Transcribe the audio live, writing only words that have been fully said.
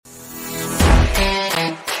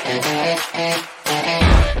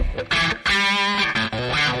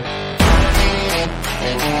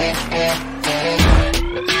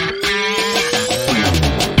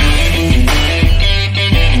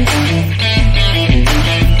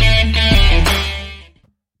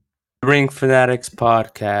Ring Fanatics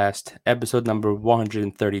podcast, episode number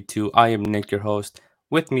 132. I am Nick, your host.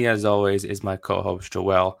 With me, as always, is my co host,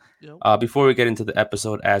 Joel. Yep. Before we get into the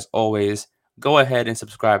episode, as always, go ahead and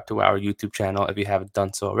subscribe to our YouTube channel if you haven't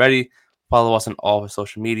done so already. Follow us on all the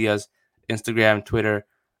social medias Instagram, Twitter,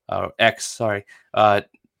 X, sorry, uh,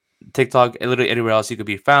 TikTok, literally anywhere else you could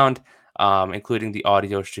be found, including the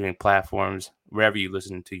audio streaming platforms, wherever you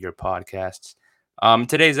listen to your podcasts.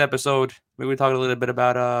 Today's episode, maybe we talk a little bit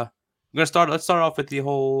about let's start off with the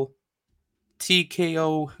whole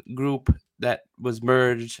TKO group that was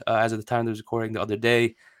merged as of the time of was recording the other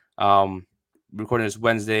day. Um, recording this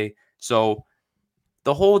Wednesday. So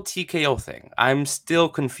the whole TKO thing, I'm still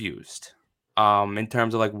confused in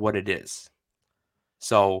terms of like what it is.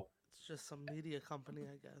 So It's just some media company,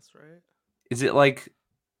 I guess, right? is it like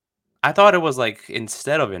I thought it was like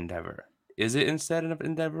instead of Endeavor. Is it instead of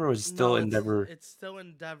Endeavor or is it still No, it's Endeavor? it's still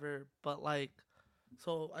Endeavor, but like,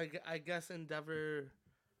 so I guess Endeavor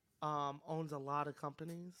owns a lot of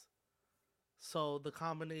companies. So the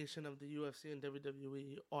combination of the UFC and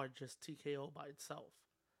WWE are just TKO by itself,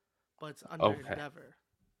 but it's under Okay. Endeavor.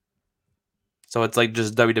 So it's like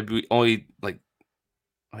just WWE only like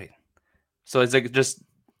wait. So it's like just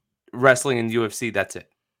wrestling and UFC, that's it.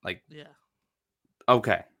 Like Yeah.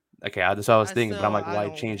 okay. Okay, that's what I was thinking, but I'm like, why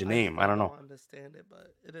change the I name? I still don't know. don't understand it,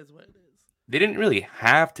 but it is what it is. They didn't really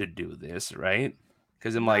have to do this, right?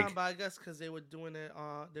 Because I'm Nah, like, but I guess because they were doing it,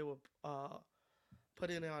 they were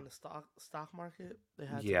putting it on the stock market. They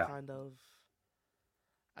had to yeah, kind of,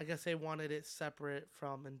 I guess they wanted it separate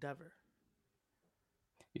from Endeavor.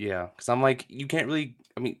 yeah. Because I'm like, you can't really.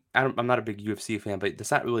 I mean, I'm not a big UFC fan, but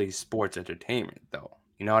that's not really sports entertainment, though.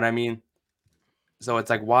 You know what I mean? So it's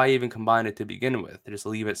like, why even combine it to begin with? Just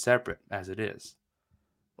leave it separate as it is.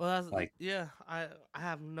 Well, Like, yeah. I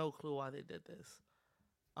have no clue why they did this.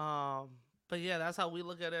 Um, but yeah, that's how we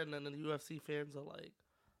look at it, and then the UFC fans are like,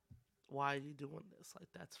 "Why are you doing this? Like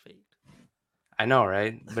that's fake." I know,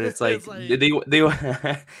 right? But it's It's like like they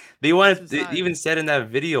they it's wanted two they even sides. said in that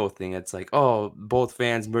video thing, it's like, oh, both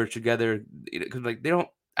fans merge together because like they don't.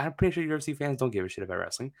 I'm pretty sure UFC fans don't give a shit about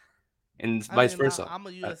wrestling, and I vice mean, versa. I'm a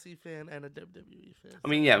Uh, UFC fan and a WWE fan, I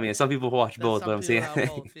mean, so yeah, I mean, some people watch there's both, but some I'm people saying, that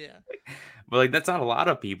both. Yeah, but like that's not a lot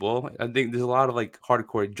of people. I think there's a lot of like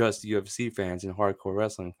hardcore just UFC fans and hardcore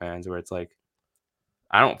wrestling fans where it's like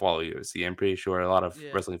I don't follow UFC. I'm pretty sure a lot of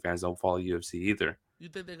yeah. wrestling fans don't follow UFC either. You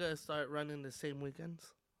think they're gonna start running the same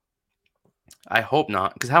weekends I hope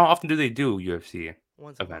not, because how often do they do UFC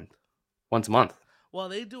once a event? month? Once a month. Well,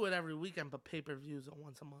 they do it every weekend, but pay per views are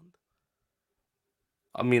once a month.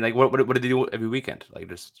 I mean, like, what do they do every weekend? Like,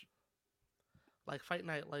 just, Like Fight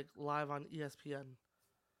Night, like live on ESPN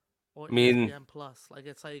or I mean, ESPN Plus.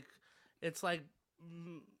 It's like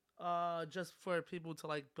just for people to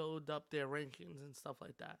like build up their rankings and stuff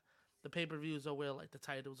like that. The pay per views are where like the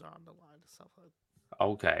titles are on the line and stuff like.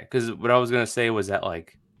 okay. Because what I was gonna say was that,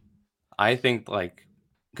 like, I think, like,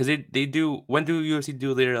 because they do, when do UFC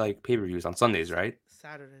do their, like, pay-per-views? On Sundays, right?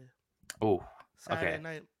 Saturday, Oh, Saturday okay.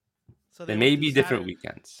 night. So they Then would do maybe different Saturday.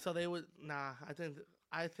 weekends. So they would nah.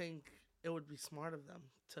 I think it would be smart of them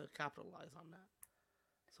to capitalize on that.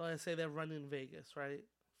 So I say they're running Vegas right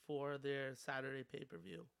for their Saturday pay per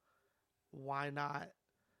view. Why not?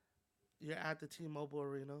 You're at the T-Mobile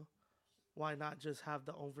Arena. Why not just have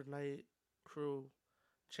the overnight crew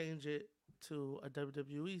change it to a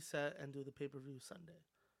WWE set and do the pay per view Sunday?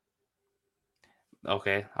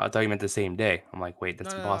 Okay. I thought you meant the same day. I'm like, wait, No,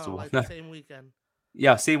 that's no, no, impossible. like the same weekend.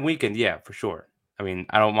 Yeah, same weekend. Yeah, for sure. I mean,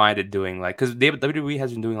 I don't mind it doing, like, because WWE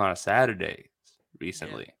has been doing a lot of Saturdays Yeah,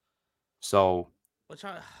 recently. So, which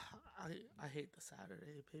I hate the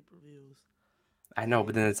Saturday pay per views. I know,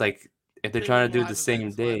 but then Premium it's like, if they're trying premium to do the live same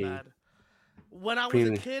events. My day, bad. When I was a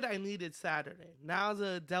premium. kid, I needed Saturday. Now as an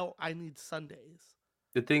adult, I need Sundays.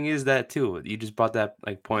 The thing is that too, you just brought that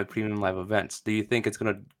like point of premium live events. Do you think it's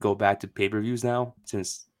gonna go back to pay-per-views now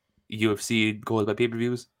since UFC goes by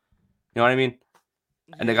pay-per-views? You know what I mean?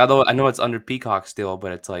 And like Yeah, although I know it's under Peacock still,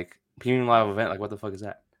 but it's like premium live event. Like what the fuck is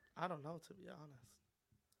that? I don't know to be honest.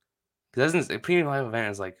 Because doesn't a premium live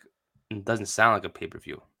event is like it doesn't sound like a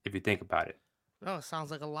pay-per-view if you think about it. No, it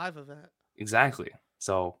sounds like a live event. Exactly.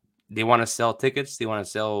 So they want to sell tickets. They want to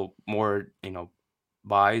sell more,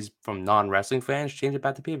 buys from non-wrestling fans. Change it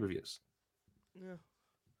back to pay-per-views. Yeah,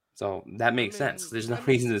 So that makes sense. There's no I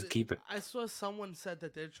reason mean, to keep it. I saw someone said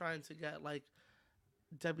that they're trying to get like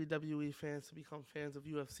WWE fans to become fans of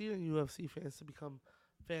UFC and UFC fans to become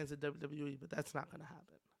fans of WWE, but that's not gonna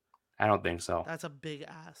happen. I don't think so. That's a big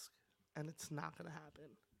ask, and it's not gonna happen.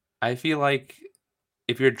 I feel like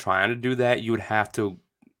if you're trying to do that, you would have to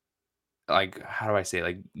like how do I say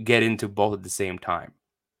like get into both at the same time.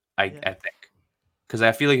 Yeah. I think. Because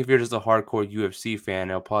I feel like if you're just a hardcore UFC fan,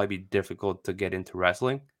 it'll probably be difficult to get into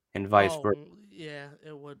wrestling and vice Oh, versa. yeah,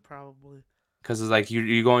 it would probably. Because it's like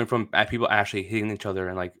you're going from people actually hitting each other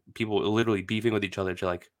and like people literally beefing with each other to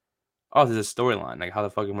like, oh, there's a storyline. Like, how the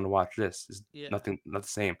fuck am I gonna watch this? It's Yeah. nothing, not the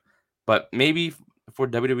same. But maybe for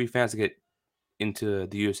WWE fans to get into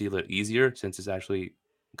the UFC a little easier since it's actually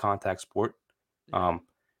contact sport. Yeah. Um,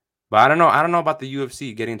 but I don't know. I don't know about the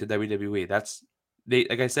UFC getting into WWE. That's they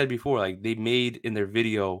like I said before. Like they made in their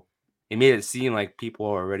video, they made it seem like people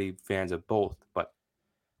are already fans of both, but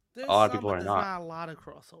a There's lot of some, people but are there's not. not a lot of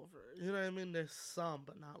crossover. You know what I mean? There's some,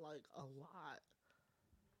 but not like a lot.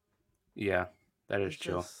 Yeah, that is It's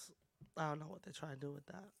true. just I don't know what they're trying to do with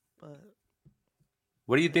that, but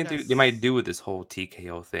What do you I think they might guess do with this whole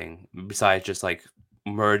TKO thing besides just like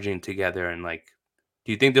merging together and like?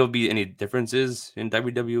 Do you think there'll be any differences in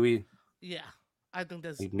WWE, yeah. I think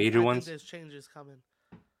there's like major I think ones? there's changes coming.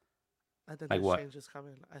 I think Like there's what? changes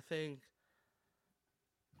coming. I think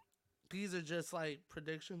these are just like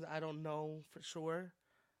predictions. I don't know for sure.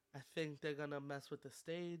 I think they're gonna mess with the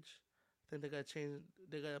stage. I think they're gonna change.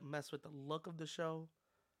 They're gonna mess with the look of the show.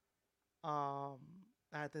 Um,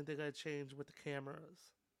 I think they're gonna change with the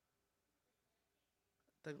cameras.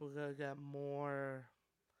 I think we're gonna get more.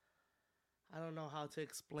 I don't know how to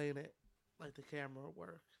explain it, like the camera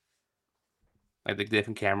work. Like the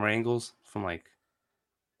different camera angles from like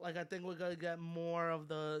Like I think we're gonna get more of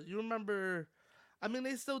the. You remember? I mean,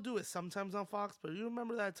 they still do it sometimes on Fox, but you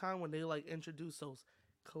remember that time when they like introduced those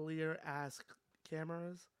clear ass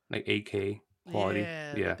cameras? 8K quality.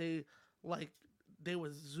 Yeah, Yeah, that like they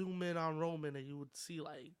would zoom in on Roman and you would see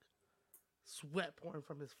like sweat pouring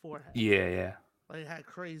from his forehead. yeah, yeah. Like it had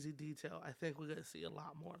crazy detail. I think we're gonna see a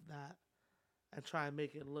lot more of that and try and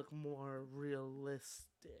make it look more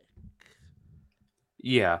realistic.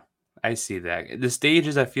 Yeah, I see that. The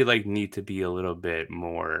stages I feel like need to be a little bit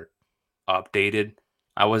more updated.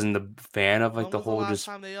 I wasn't a fan of like When the was the whole last just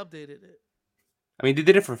time they updated it? I mean, they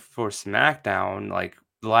did it for SmackDown like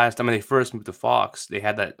the last time when they first moved to Fox, they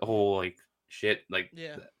had that whole like shit like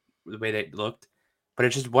Yeah, the way they looked, but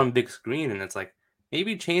it's just one big screen and it's like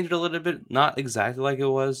maybe change it a little bit, not exactly like it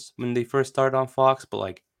was when they first started on Fox, but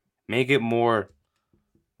like make it more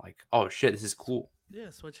like, oh shit, this is cool. yeah,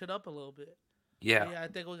 switch it up a little bit. But Yeah. yeah, I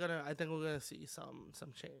think we're gonna see some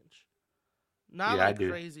change. Not Yeah, I like do.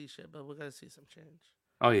 crazy shit, but we're gonna see some change.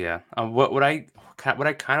 Oh yeah. What I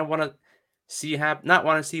kind of want to see happen, not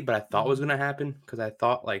want to see, but I thought was gonna happen because I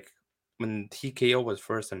thought like when TKO was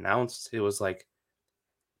first announced, it was like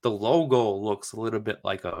the logo looks a little bit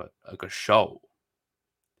like a show.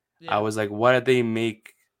 I Yeah, was like, what did they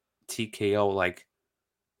make TKO like?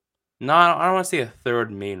 Not I don't want to say a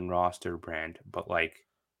third main roster brand, but like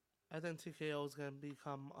I think TKO is gonna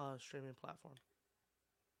become a streaming platform.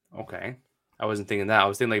 okay, I wasn't thinking that. I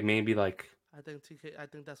was thinking like maybe like I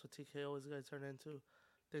think that's what TKO is gonna turn into.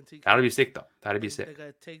 Then that'd TK. be sick though. That'd be Think they're sick.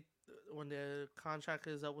 gonna take when their contract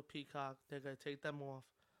is up with Peacock. They're gonna take them off.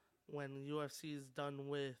 When UFC is done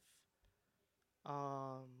with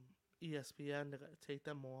um, ESPN, they're gonna take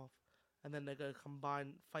them off, and then they're gonna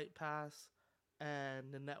combine Fight Pass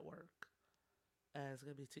and the network, and it's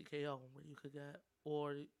gonna be TKO where you could get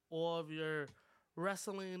or all of your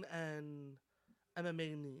wrestling and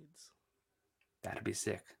MMA needs. That'd be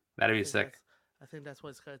sick. That'd I be think sick. that's I think that's what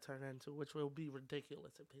it's gonna turn into, which will be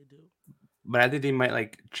ridiculous if they do. But I think they might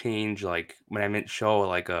like change like when I meant show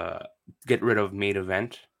like get rid of main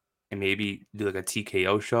event and maybe do like a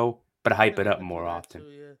TKO show, but I hype think it they're up gonna do more that often. too.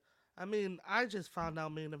 Yeah, I mean, I just found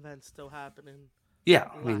out main events still happening Yeah,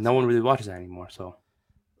 I mean no last one week. really watches that anymore, so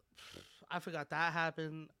I forgot that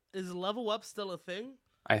happened. Is level up still a thing?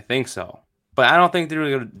 I think so. But I don't think they're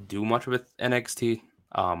really gonna do much with NXT.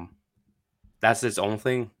 Um, that's its own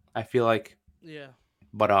thing. I feel like, Yeah.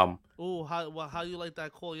 but Ooh, how you like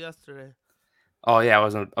that call yesterday? oh yeah, I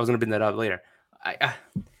was gonna bring that up later. I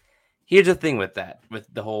here's the thing with that with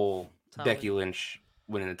the whole Tell me. Becky Lynch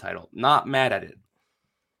winning the title. Not mad at it.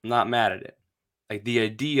 Not mad at it. Like the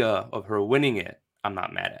idea of her winning it, I'm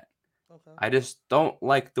not mad at. Okay. I just don't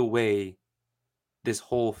like the way this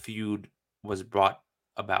whole feud was brought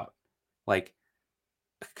about. Like,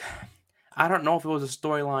 I don't know if it was a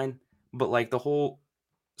storyline, but like the whole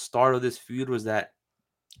start of this feud was that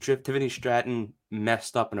Tiffany Stratton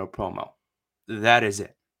messed up in her promo. That is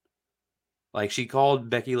it. Like she called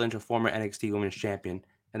Becky Lynch a former NXT Women's Champion,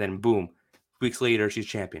 and then boom, weeks later she's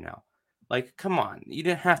champion now. Like, come on, you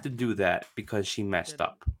didn't have to do that because she messed Didn't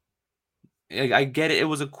up. Like, I get it. It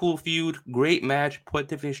was a cool feud, great match, put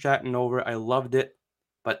Tiffany Stratton over. I loved it,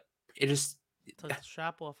 but it just took the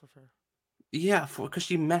strap off of her. yeah, because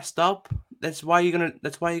she messed up. That's why you're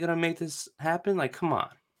gonna make this happen. Like, come on,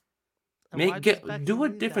 And why does Becky do a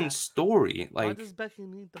need different that? story. Why Like, does Becky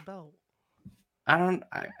need the belt? I don't.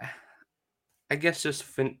 I guess just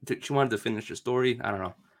she wanted to finish the story. I don't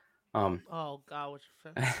know. Um, Oh God, what you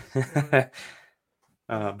finish the story? That's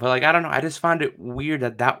but like I don't know. I just found it weird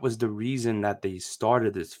that that was the reason that they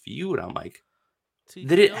started this feud. I'm like,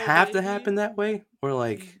 did it TKO have to baby. happen that way, or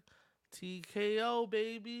like, T TKO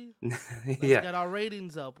baby. Let's yeah, get our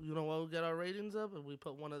ratings up. You know what will get our ratings up? If we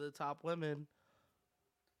put one of the top women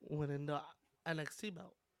winning the NXT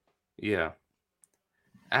belt. yeah.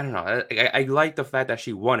 I don't know. I like the fact that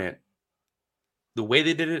she won it. The way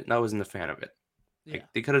they did it, I wasn't a fan of it. Yeah.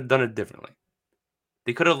 Like they could have done it differently.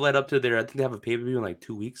 They could have led up to their. I think they have a pay per view in like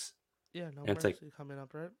 2 weeks, Yeah, No and it's like, Mercy coming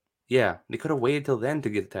up, right? yeah, they could have waited till then to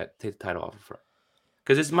take the title off of her.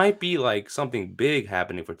 Because this might be like something big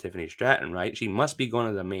happening for Tiffany Stratton, right? She must be going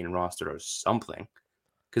to the main roster or something.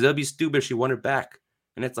 Because it'll be stupid if she won it back,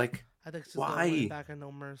 and it's like, I think she's gonna win it why? back at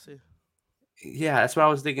No Mercy. Yeah, that's what I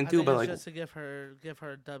was thinking I too. think But it's like, just to give her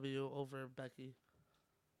a W over Becky.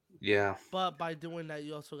 yeah, But by doing that,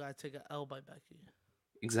 you also gotta take an L by Becky.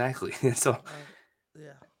 exactly. So Uh,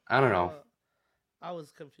 yeah. I don't know. Uh, I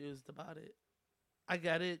was confused about it. I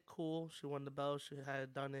get it. Cool. She won the belt. She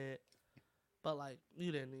had done it. But like,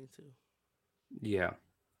 you didn't need to. Yeah,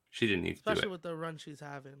 she didn't need to do Especially it. with the run she's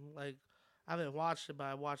having. Like, I haven't watched it, but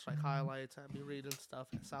I watched like highlights. I'd be reading stuff,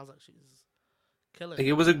 and it sounds like she's killing Like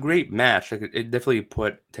it it was right a now. great match. Like it definitely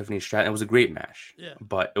put Tiffany Stratton. It was a great match, Yeah.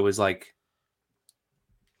 but it was like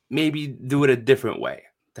maybe do it a different way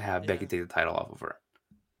to have Yeah. Becky take the title off of her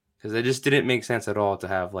because it just didn't make sense at all to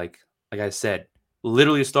have like I said,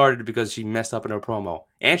 literally started because she messed up in her promo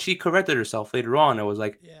and she corrected herself later on. It was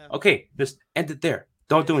like, Yeah. okay, just end it there.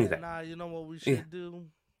 And Don't they do said, anything. nah, you know what we Yeah, should do?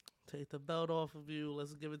 Take the belt off of you.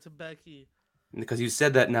 Let's give it to Becky. because you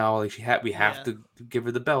said that now. Like we have Yeah. to give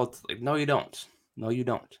her the belt. Like no, you don't. No, you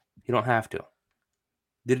don't. You don't have to.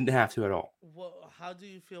 Didn't have to at all. Well, how do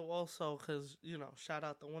you feel also? Because, shout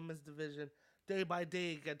out the women's division. Day by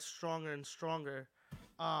day, it gets stronger and stronger.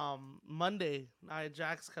 Monday, Nia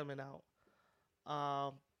Jax coming out.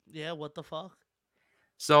 Um, yeah, what the fuck?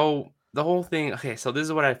 So the whole thing. Okay, so this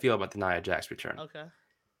is what I feel about the Nia Jax return. Okay.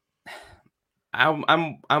 I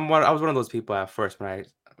was one of those people at first when I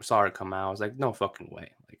saw her come out. I was like, no fucking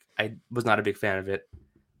way. Like I was not a big fan of it.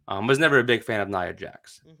 Was never a big fan of Nia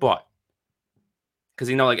Jax, Mm-hmm. but because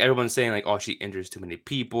like everyone's saying like, oh, she injures too many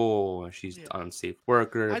people, she's Yeah. an unsafe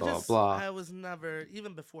worker, blah blah blah. I was never,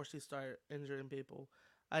 even before she started injuring people,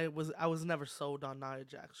 I was never sold on Nia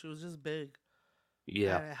Jax. She was just big.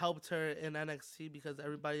 Yeah, And it helped her in NXT because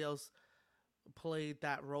everybody else played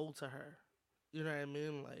that role to her. You know what I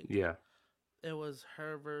mean? Like, yeah, it was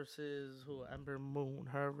her versus who Ember Moon,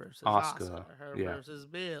 her versus Asuka, Oscar, her yeah. versus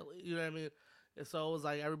Bailey. You know what I mean? And so it was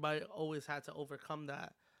like everybody always had to overcome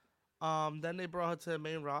that. Then they brought her to the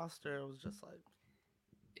main roster. It was just like,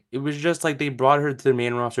 It was just like they brought her to the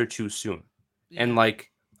main roster too soon, and yeah,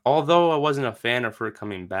 like although I wasn't a fan of her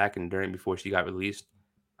coming back and during before she got released,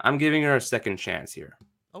 I'm giving her a second chance here.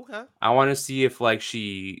 okay, I want to see if like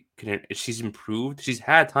if she's improved. She's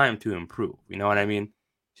had time to improve. You know what I yeah, mean?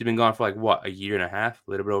 She's been gone for like what, a year and a half,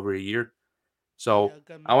 a little bit over a year. yeah, So a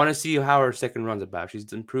good I want to minute. see how her second run's about. If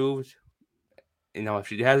she's improved. If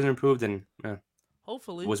she hasn't improved, then it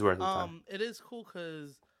Hopefully, was worth the time. it is cool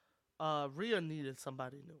because Rhea needed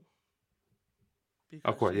somebody new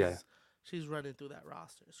Of because course, yeah, she's running through that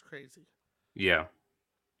roster. It's crazy. yeah.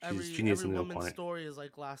 She Every needs every a new woman's opponent. story is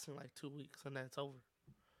like lasting like 2 weeks and then it's over.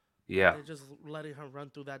 Like Yeah, they're just letting her run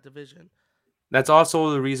through that division. that's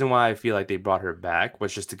also the reason why I feel like they brought her back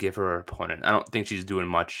was just to give her an opponent. I don't think she's doing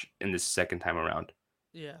much in this second time around.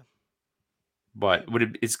 Yeah, But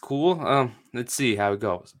maybe. it's cool. Let's see how it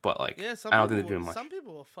goes. But like, Yeah, I don't think they're doing some much.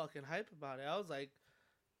 people were fucking hype about it. I was like,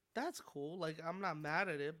 that's cool. Like I'm not mad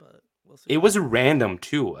at it, but we'll see It what was happens. random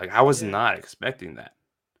too. Like I was Yeah, not expecting that.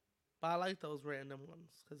 but I like those random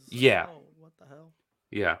ones because it's like, Yeah, oh, what the hell?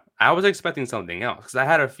 yeah. I was expecting something else because I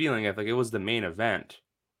had a feeling if like it was the main event,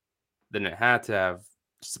 then it had to have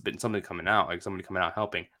been something coming out, like somebody coming out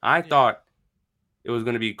helping. I Yeah. thought it was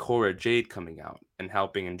going to be Cora Jade coming out and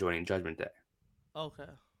helping and joining Judgment Day Okay.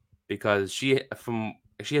 because she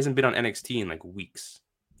hasn't been on NXT in like weeks.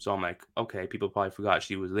 So I'm like, okay, people probably forgot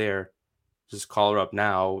she was there. Just call her up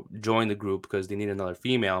now, join the group because they need another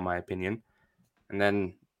female, in my opinion. And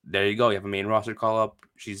then there you go. You have a main roster call up.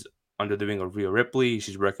 She's under the wing of Rhea Ripley.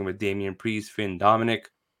 She's working with Damian Priest, Finn, Dominic.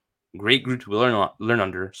 Great group to learn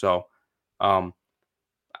under. So um,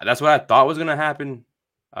 that's what I thought was gonna happen.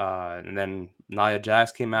 And then Nia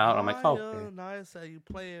Jax came out. I'm like, oh, okay. Naya said you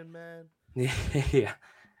playing, man. Yeah.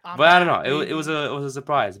 I'm But I don't that know. maybe. It was a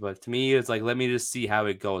surprise. But to me, it's like let me just see how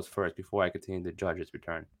it goes first before I continue to judge its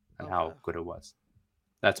return and Okay, how good it was.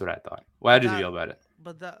 That's what I thought. Why but did you that feel about it?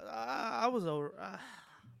 but that I was over.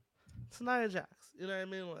 It's Nia Jax. You know what I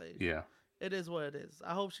mean? Like Yeah, it is what it is.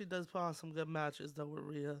 I hope she does put on some good matches though with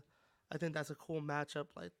Rhea. I think that's a cool matchup,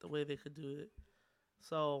 like the way they could do it.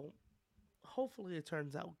 So hopefully it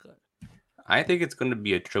turns out good. I think it's going to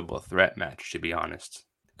be a triple threat match to be honest,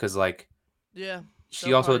 because like Yeah,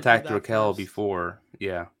 she they'll also probably do attacked that Raquel first. before.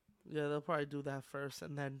 Yeah, Yeah, they'll probably do that first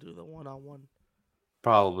and then do the one on one.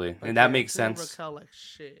 probably, and But that damn, makes treating sense. Raquel like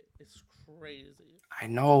shit is crazy. I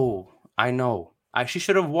know, I know. She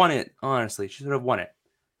should have won it. Honestly, she should have won it,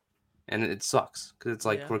 and it sucks because it's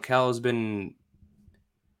like Yeah, Raquel has been.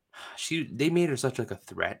 They made her such like a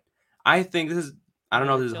threat. I think this is. I don't but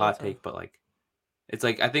know if it this is a killed hot her. take, but like it's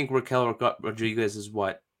like I think Raquel Rodriguez is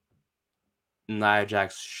what Nia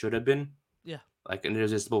Jax should have been. Yeah. Like an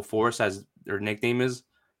irresistible force, as her nickname is.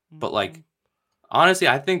 But Mm-hmm. like honestly,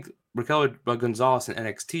 I think Raquel Gonzalez in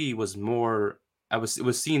NXT was more. It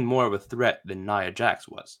was seen more of a threat than Nia Jax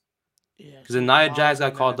was. Yeah, Because she then was Nia Jax balling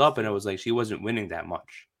got in called up, and it NXT. was like she wasn't winning that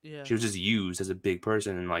much. Yeah. She was just used as a big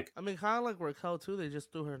person, and like I mean, kind of like Raquel too. They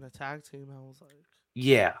just threw her in a tag team. I was like,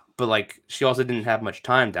 yeah, but like she also didn't have much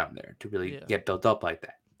time down there to really yeah, get built up like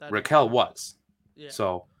that. that is Raquel true. was. Yeah,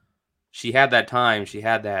 So she had that time, she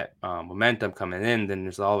had that momentum coming in. Then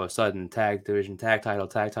there's all of a sudden tag division, tag title,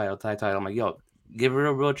 tag title, tag title. I'm like, yo, give her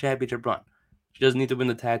a world championship run. She doesn't need to win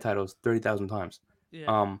the tag titles 30,000 times.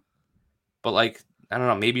 yeah, Um, but like I don't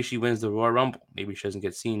know, maybe she wins the Royal Rumble. Maybe she doesn't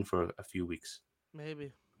get seen for a few weeks.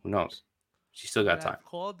 maybe. Who knows? She I still mean, got time. I've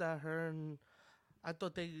called that her, and I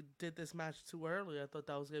thought they did this match too early. I thought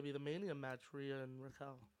that was gonna be the Mania match, Rhea and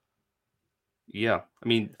Raquel. Yeah, I They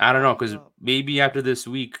mean, I don't know, fucked because up. maybe after this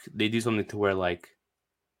week they do something to where like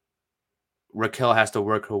Raquel has to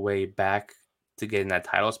work her way back to get in that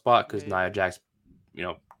title spot because Nia Maybe Jax, you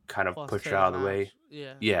know, kind of cost pushed her her the out of the way. match.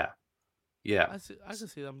 Yeah, Yeah, yeah. I see. I can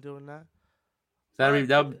see them doing that. That'd be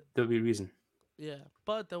But that'd be a reason. yeah,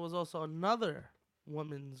 but there was also another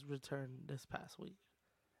woman's return this past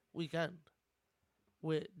weekend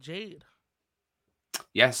with Jade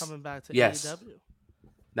Yes, coming back to yes. AEW,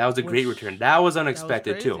 That was a great return. which That was that was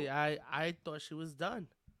unexpected too. crazy. I thought she was done.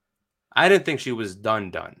 I didn't think she was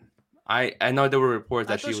done. I know there were reports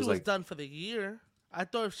I that thought she she was was like, done for the year. I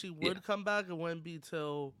thought if she yeah. would come back, it wouldn't be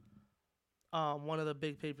till one of the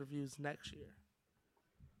big pay per views next year.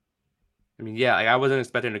 I mean, yeah, like I wasn't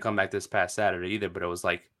expecting her to come back this past Saturday either, but it was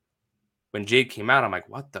like when Jade came out, I'm like,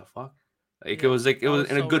 what the fuck? Yeah, Like it that was was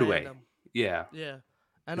in a so good way. random. Yeah, Yeah,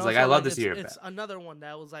 and it's like I also love like to see her it's back. another one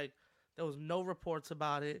that was like there was no reports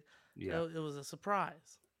about it. Yeah. It was a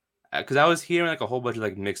surprise. Because I was hearing like a whole bunch of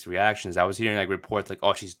like mixed reactions. I was hearing like reports like,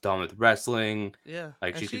 "Oh, she's done with wrestling." Yeah,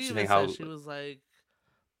 Like and she's she even saying said how, she was like,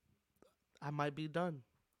 "I might be done."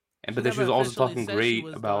 and She but then she never was also officially talking said she great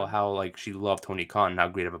was about done. how like she loved Tony Khan and how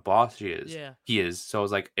great of a boss Yeah, he is. So I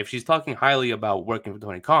was like, if she's talking highly about working for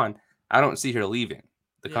Tony Khan, I don't see her leaving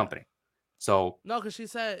the yeah. company. So No, because she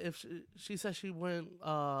said if she said she wouldn't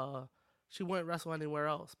wrestle anywhere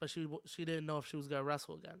else, but she didn't know if she was gonna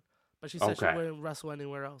wrestle again. But she said she okay, wouldn't wrestle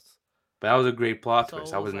anywhere else. but that was a great plot So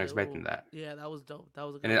twist. it I was wasn't like, expecting oh that. yeah, that was dope. That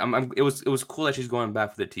was a And good plot twist. it was cool that she's going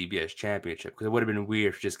back for the TBS championship because it would have been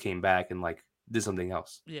weird if she just came back and like did something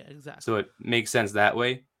else. Yeah, So exactly. it makes sense that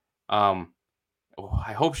way. Um, oh,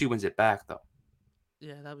 I hope she wins it back though.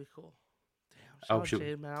 Yeah, that'd be cool. Damn, I shout hope out she.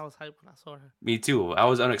 Jade, man. I was hyped when I saw her. Me too. I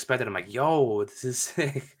was unexpected. I'm like, yo, this is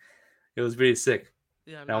sick. It was pretty sick.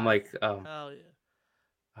 Yeah, And I'm nah, like, hell yeah.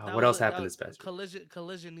 what else happened That this past week?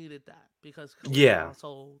 collision needed that because collision Yeah,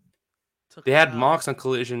 also took they a had L. mocks on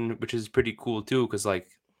Collision, which is pretty cool too, because like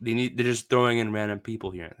they're just throwing in random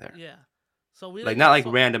people here and there. Yeah, so we Like didn't not get like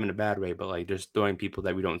so random in a bad way, but like just throwing people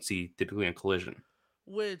that we don't see typically in Collision.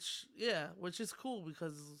 which is cool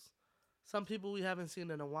because some people we haven't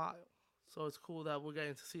seen in a while. So it's cool that we're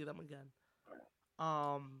getting to see them again.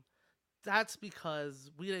 Um, that's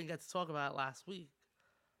because we didn't get to talk about it last week,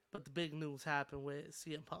 but the big news happened with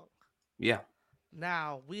CM Punk. Yeah,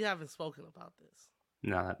 Now we haven't spoken about this.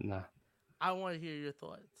 nah. I want to hear your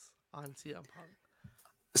thoughts on CM Punk.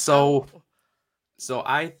 I So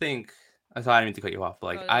I think I thought I didn't mean to cut you off, but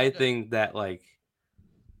like no, you're I good. think that like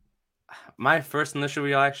my first initial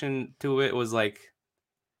reaction to it was like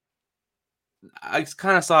I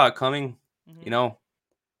kind of saw it coming, you Hmm. know.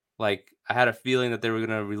 Like I had a feeling that they were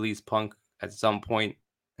gonna release Punk at some point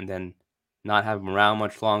and then not have him around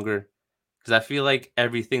much longer. Because I feel like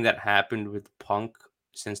everything that happened with Punk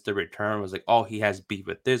since the return was like, oh, he has beef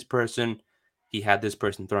with this person, he had this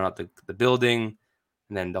person thrown out the building,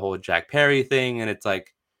 and then the whole Jack Perry thing, and it's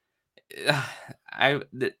like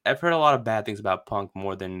I've heard a lot of bad things about Punk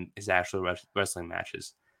more than his actual wrestling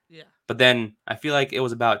matches. Yeah. But then I feel like it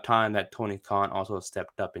was about time that Tony Khan also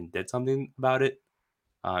stepped up and did something about it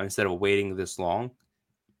instead of waiting this long.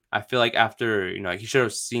 I feel like after he should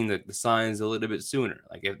have seen the signs a little bit sooner.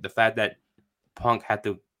 Like if the fact that Punk had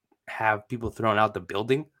to have people thrown out the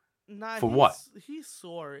building Nah, for what? he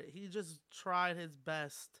saw it. He just tried his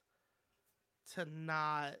best to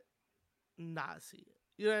not see it.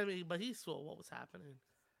 You know what I mean? But he saw what was happening.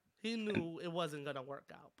 He And knew it wasn't gonna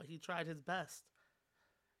work out, but he tried his best.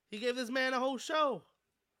 He gave this man a whole show.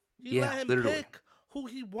 He let yeah, him literally, pick who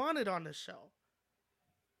he wanted on the show.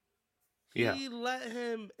 yeah, He let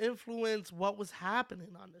him influence what was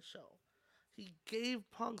happening on the show. He gave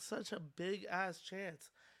Punk such a big ass chance.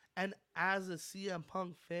 And as a CM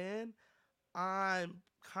Punk fan, I'm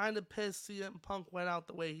kind of pissed CM Punk went out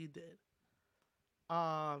the way he did.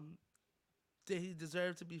 Um, did he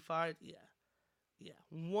deserve to be fired? Yeah, yeah.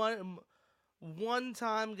 One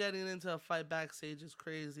time getting into a fight backstage is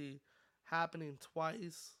crazy. Happening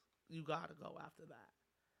twice, you gotta go after that.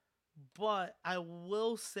 But I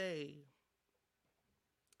will say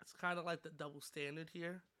it's kind of like the double standard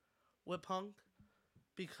here with Punk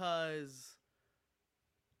because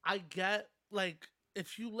I get like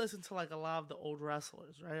if you listen to like a lot of the old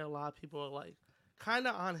wrestlers, right? A lot of people are like kind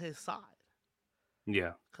of on his side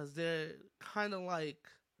yeah, because they're kind of like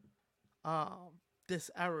this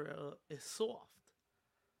era is soft.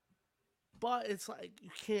 But it's like you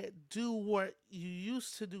can't do what you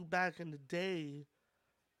used to do back in the day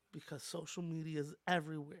because social media is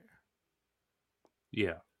everywhere.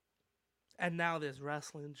 yeah, And now there's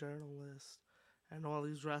wrestling journalists and all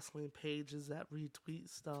these wrestling pages that retweet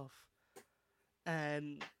stuff.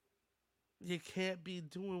 And you can't be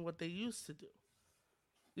doing what they used to do.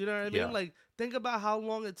 You know what I mean? yeah, Like, think about how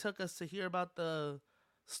long it took us to hear about the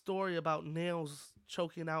story about Nails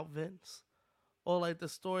choking out Vince. Or like the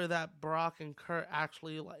story that Brock and Kurt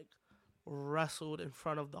actually like wrestled in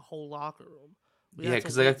front of the whole locker room. We yeah. had to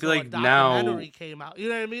Because like I wait feel till a like now, documentary came out. You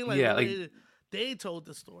know what I mean? Like yeah, where they told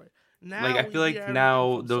the story. like Now I we feel hear like everything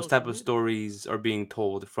now from those social type of media. stories are being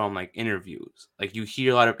told from like interviews. Like you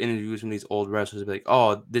hear a lot of interviews from these old wrestlers, be like,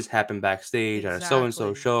 "Oh, this happened backstage at a so and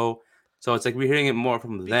so Exactly. show." So it's like we're hearing it more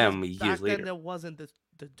from Because them years back then later. there wasn't the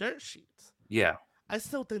dirt sheets. Yeah, I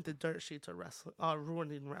still think the dirt sheets are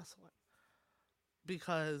ruining wrestling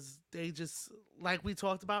because they just like we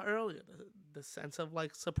talked about earlier the sense of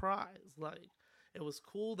like surprise. Like it was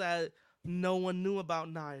cool that no one knew about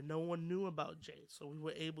Nia, no one knew about Jay, so we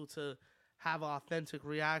were able to have an authentic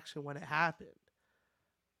reaction when it happened.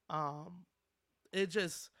 Um, it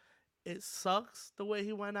just it sucks the way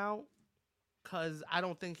he went out because I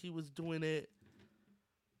don't think he was doing it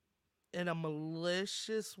in a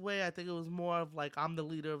malicious way. I think it was more of like I'm the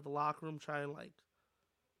leader of the locker room, trying like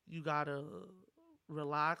you gotta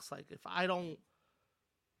relax. Like if I don't,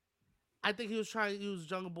 I think he was trying to use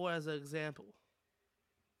Jungle Boy as an example,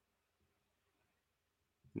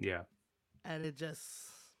 yeah. and it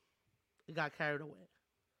got carried away.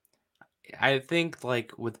 I think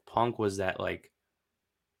like with Punk was that like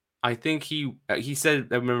I think he said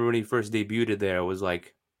I remember when he first debuted there it was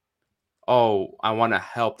like, "Oh, I want to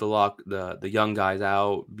help the young guys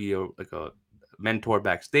out, be like a mentor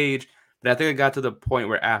backstage." But I think it got to the point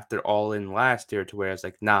where after All In last year to where it's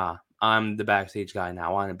like, "Nah, I'm the backstage guy now.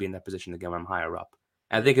 I want to be in that position again when I'm higher up."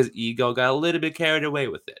 And I Yeah, think his ego got a little bit carried away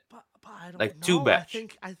with it. but I don't Like too know. much.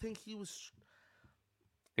 I think he was.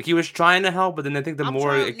 Like he was trying to help, but then I think the I'm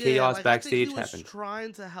more trying. Yeah, chaos like I think he backstage was happened.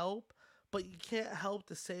 trying to help, but you can't help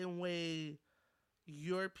the same way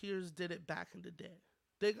your peers did it back in the day.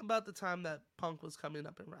 Think about the time that Punk was coming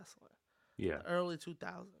up in wrestling, Yeah. the early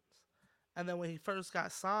 2000s. And then when he first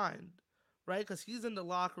got signed, right? Because he's in the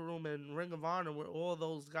locker room in Ring of Honor with all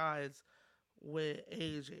those guys with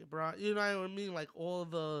AJ Brown. You know what I mean? Like all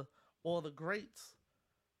the greats.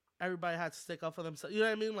 Everybody had to stick up for themselves. You know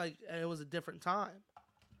what I mean? Like it was a different time.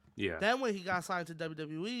 Yeah. Then when he got signed to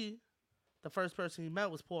WWE, the first person he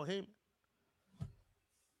met was Paul Heyman.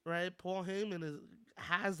 Right? Paul Heyman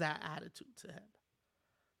has that attitude to him.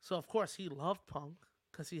 So of course he loved Punk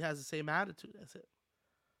because he has the same attitude as him.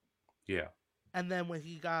 Yeah. And then when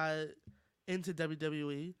he got into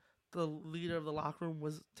WWE, the leader of the locker room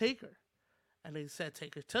was Taker. And they said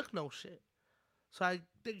Taker took no shit. So I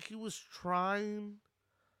think he was trying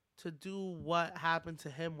to do what happened to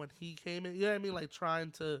him when he came in. You know what I mean? Like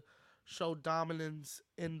trying to show dominance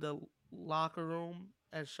in the locker room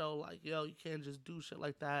and show like, yo, you can't just do shit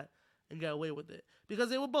like that and get away with it. Because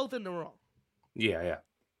they were both in the wrong. Yeah. Yeah.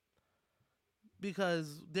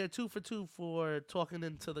 Because they're two for talking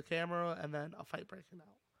into the camera and then a fight breaking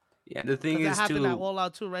out. Yeah, the thing Because that is happened at too, All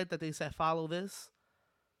Out too, right? That they said follow this.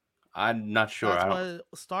 I'm not sure. That's I don't. what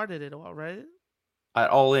started it all, right?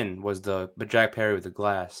 All in was the but Jack Perry with the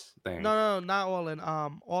glass thing. No, not All In.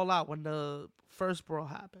 All Out when the first brawl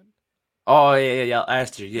happened. Oh yeah.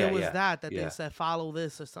 Last year, It yeah, was yeah, that they yeah, said follow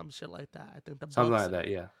this or some shit like that. I think the something Bucks like said that.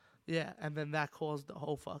 it. Yeah, Yeah, and then that caused the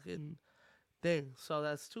whole fucking thing. So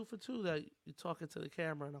that's 2 for 2 that you're talking to the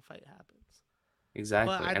camera and a fight happens.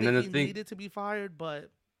 But exactly. I And then think the he thing, needed to be fired,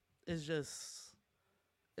 but it's just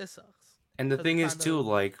it sucks and the because it thing is kind too, of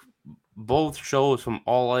like both shows from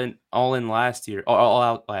All In last year, All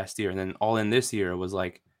Out last year, and then All In this year was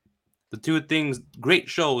like the two things, great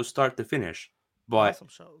shows start to finish, but awesome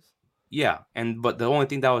shows. yeah, and but the only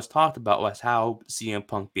thing that was talked about was how CM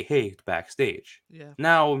Punk behaved backstage. Yeah,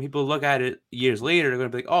 Now, when people look at it years later, they're gonna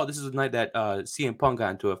be like, "Oh, this is the night that CM Punk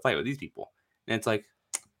got into a fight with these people," and it's like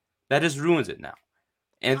that just ruins it now.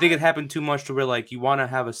 And I think I it happened too much to where like you want to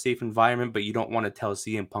have a safe environment, but you don't want to tell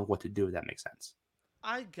CM Punk what to do. If that makes sense.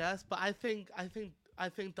 I guess, but I think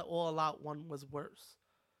the All Out one was worse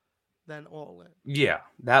than All In. Yeah,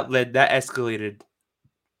 that escalated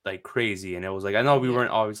like crazy, and it was like I know we Yeah,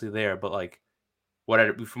 weren't obviously there, but like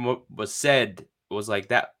from what was said was like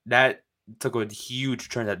that took a huge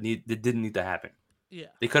turn that didn't need to happen. yeah,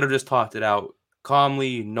 They could have just talked it out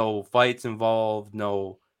calmly, no fights involved,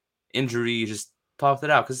 no injury, just talked it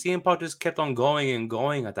out. Because CM Punk just kept on going and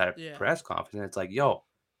going at that yeah, press conference, and it's like, yo,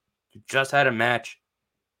 you just had a match.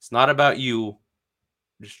 It's not about you.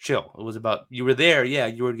 Just chill. It was about you were there. Yeah,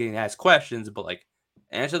 you were getting asked questions, but like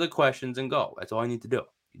answer the questions and go. That's all you need to do.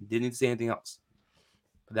 You didn't need to say anything else.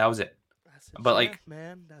 But that was it. that's a But champ, like,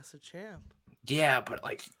 man. That's a champ. yeah, but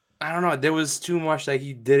like, I don't know. There was too much that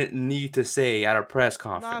he didn't need to say at a press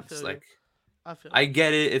No, I conference. feel you. Like, I feel I you.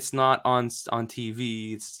 get it. It's not on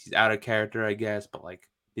TV. It's he's out of character, I guess. But like,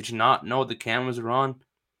 did you not know the cameras are on?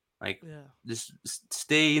 Like, Yeah. just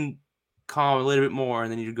stay calm a little bit more,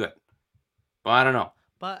 and then you're good. But I don't know.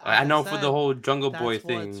 But as I I know for the said, whole Jungle Boy that's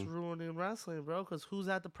what's thing. ruining wrestling, bro. Because who's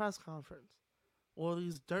at the press conference? All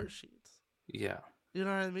these dirt sheets. Yeah, You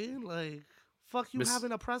know what I mean? Like, fuck you but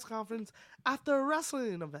having a press conference after a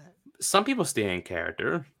wrestling event. some people stay in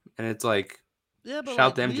character, and it's like Yeah, but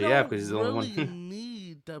shout like, to we MJF don't because he's the only really one.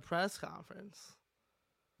 need the press conference.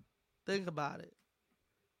 Think about it.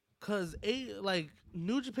 Because, like,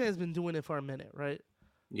 New Japan's been doing it for a minute, right?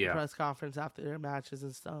 The Yeah, press conference after their matches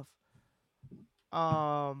and stuff.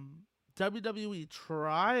 Um, WWE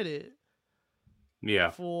tried it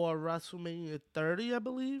yeah, for WrestleMania 30, I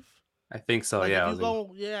believe. I think so. Like if Yeah, I you was like,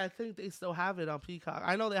 go, yeah, I think they still have it on Peacock.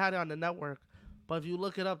 I know they had it on the network, but if you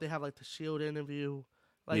look it up, they have like the Shield interview.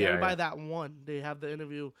 Like yeah, yeah, everybody that won, they have the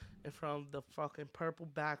interview in front of the fucking purple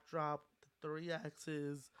backdrop, the three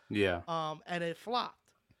X's, yeah. and it flopped.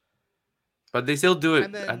 But they still do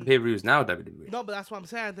And it at the then pay per views now. WWE. no, but that's what I'm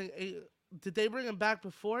saying. I think did they bring it back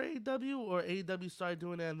before AEW or AEW started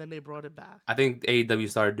doing it and then they brought it back? I think AEW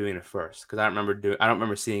started doing it first because I don't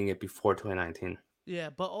remember seeing it before 2019. Yeah,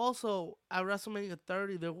 but also at WrestleMania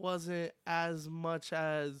 30, there wasn't as much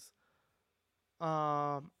as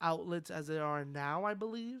outlets as there are now, I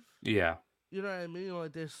believe. Yeah, You know what I mean?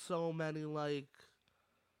 Like there's so many like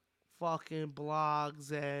fucking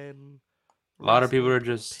blogs and a lot of people wrestling are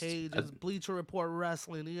just pages, Bleacher Report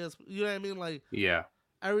Wrestling, you know what I mean? Like yeah.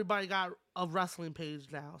 everybody got a wrestling page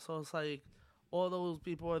now. So it's like all those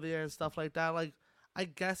people are there and stuff like that. Like I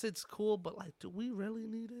guess it's cool, but like do we really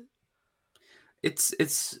need it?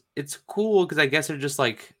 It's cool because I guess they're just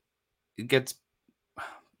like it gets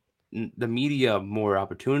the media more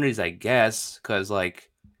opportunities. I guess because like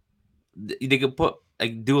they could put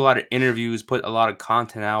like do a lot of interviews, put a lot of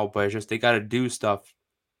content out, but it's just they got to do stuff,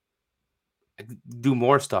 like, do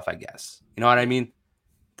more stuff. I guess you know what I Yeah. mean.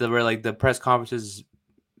 The where like the press conferences,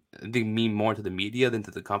 I think mean more to the media than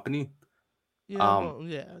to the company. Yeah, Um, well,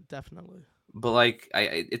 yeah, definitely. but like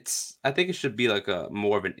I think it should be like a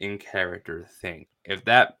more of an in character thing. If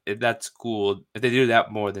that's cool, if they do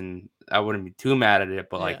that more, then I wouldn't be too mad at it.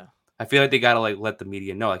 But like Yeah, I feel like they gotta like let the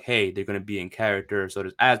media know like, hey, they're gonna be in character, so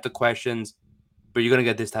just ask the questions, but you're gonna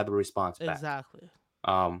get this type of response back. exactly.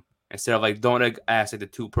 Instead of like don't like, ask like the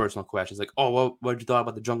two personal questions like, oh, what did you thought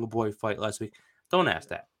about the Jungle Boy fight last week? Don't ask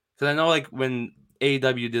Yeah. that because I know like when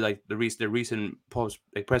AEW did like the recent post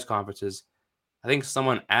like press conferences, I think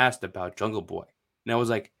someone asked about Jungle Boy, and I was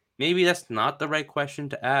like, maybe that's not the right question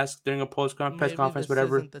to ask during a post press Maybe conference, this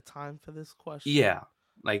whatever. isn't the time for this Yeah, question.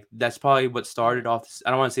 like that's probably what started Yeah. off.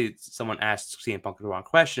 I don't want to say someone asked CM Punk the wrong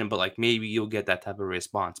question, but like maybe you'll get that type of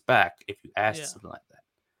response back if you ask Yeah. something like that.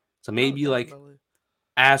 So No, maybe like definitely.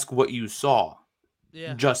 ask what you saw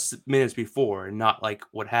Yeah. just minutes before, and not like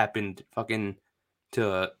what happened fucking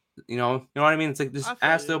to You know what I mean? It's like I just feel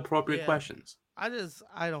ask the you. appropriate Yeah. questions.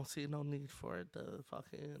 I don't see no need for it. The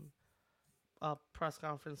fucking press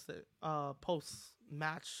conference, that post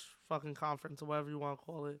match fucking conference or whatever you want to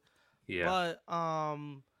call it. Yeah. But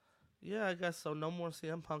yeah, I guess so. No more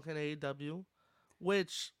CM Punk in AEW,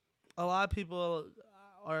 which a lot of people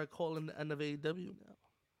are calling the end of AEW now.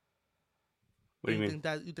 What do And you mean?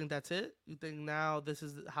 you think that's it? You think now this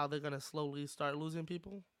is how they're gonna slowly start losing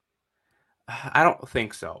people? I don't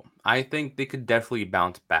think so. I think they could definitely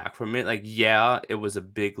bounce back from it. Like, yeah, it was a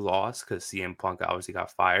big loss because CM Punk obviously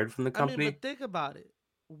got fired from the I mean, company. but think about it.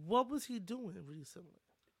 What was he doing recently?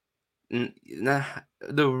 Nah,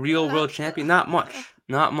 the real world champion, not much,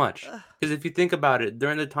 not much. Because if you think about it,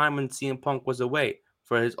 during the time when CM Punk was away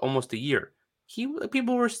for his almost a year,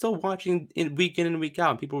 people were still watching week in and week out.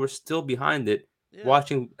 And people were still behind it, Yeah,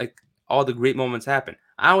 watching like all the great moments happen.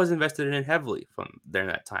 I was invested in it heavily from during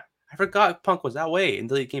that time. I forgot Punk was away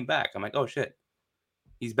until he came back. I'm like, oh shit,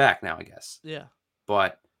 he's back now, I guess. yeah.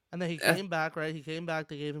 But And then he eh, came back, right? He came back.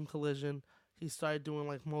 They gave him Collision. He started doing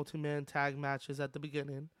like multi-man tag matches at the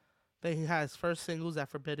beginning. Then he had his first singles at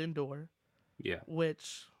Forbidden Door, yeah,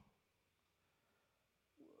 which,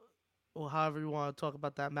 or however you want to talk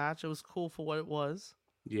about that match, it was cool for what it was.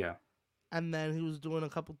 yeah, And then he was doing a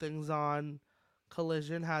couple things on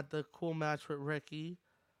Collision. Had the cool match with Ricky.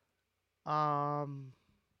 Um,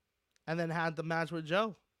 and then had the match with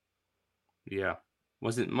Joe. yeah.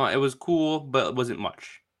 Wasn't much. It was cool, but it wasn't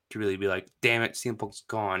much to really be like, damn it, CM Punk's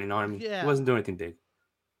gone. You know what I mean? He Yeah, wasn't doing anything big.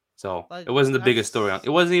 So like it wasn't the biggest story on. that's It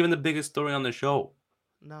wasn't even the biggest story on the show.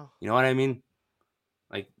 no. You know what I mean?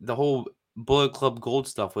 Like the whole Bullet Club Gold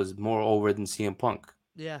stuff was more over than CM Punk.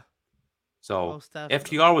 Yeah, So most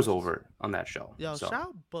definitely. FTR was over on that show. Yo, So shout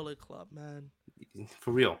out Bullet Club, man.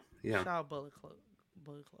 for real, yeah, Shout out Bullet Club,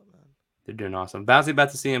 man. they're doing awesome. Bouncing back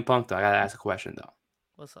to CM Punk though, I gotta ask a question though.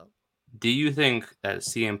 What's up? Do you think that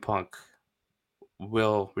CM Punk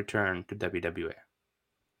will return to WWE?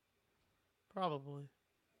 Probably,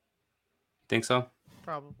 Think so?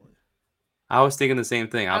 probably. I was thinking the same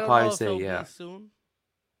thing. I I'll don't probably know if say he'll be yeah. soon,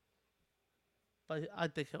 but I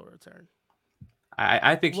think he'll return.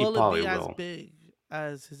 I think he Will it probably be as will. big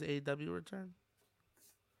as his AW return?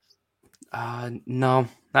 No,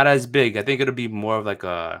 not as big. I think it'll be more of like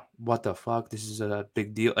a what the fuck. This is a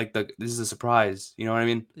big deal. Like this is a surprise. You know what I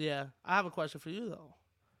mean? Yeah, I have a question for you though.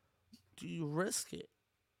 Do you risk it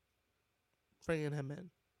bringing him in?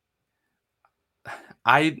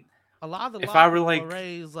 I A lot if I of were people are like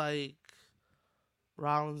raised like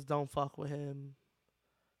Rollins don't fuck with him.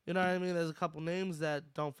 You know what I mean? There's a couple names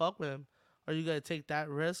that don't fuck with him. Are you gonna take that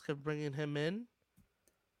risk of bringing him in?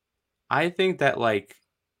 I think that like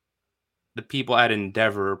the people at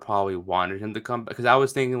Endeavor probably wanted him to come because I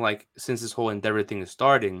was thinking like since this whole Endeavor thing is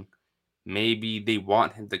starting, maybe they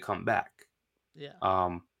want him to come back. Yeah,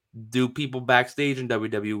 Um, do people backstage in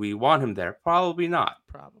WWE want him there? Probably not.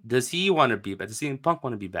 probably Does he not. want to be back? Does CM Punk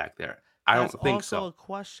want to be back there? I That's don't think also so. a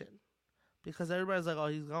question because everybody's like, "Oh,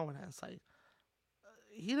 he's going." And it's like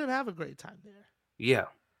he didn't have a great time there. Yeah,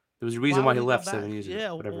 there was a reason Why why would he he go left seven back? years ago.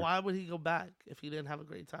 Yeah, Whatever. why would he go back if he didn't have a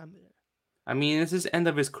great time there? I mean, this is end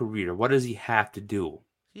of his career. What does he have to do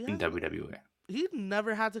He in has WWE? he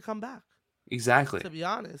never had to come back. Exactly. To be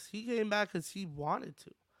honest, he came back because he wanted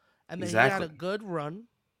to, and then he had Exactly. a good run.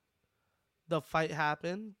 The fight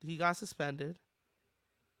happened. He got suspended.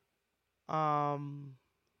 Um,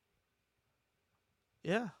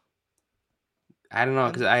 yeah, I don't know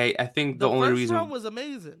because and I think the the only first run reason. was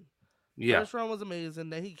amazing. Yeah. First run was amazing.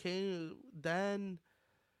 Then he came. Then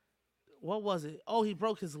what was it? Oh, he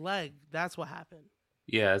broke his leg. That's what happened.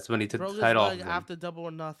 Yeah, that's when he took the Broke his title off leg of him. after Double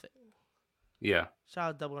or Nothing. Yeah. Shout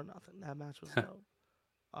out Double or Nothing. That match was dope.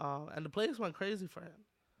 And the place went crazy for him.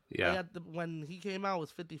 Like Yeah. when he came out it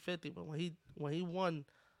was 50-50, but when he won,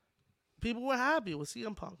 people were happy with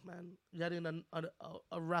CM Punk, man, getting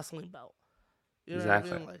a wrestling belt. You know what I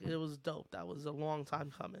Exactly. mean? Like it was dope. That was a long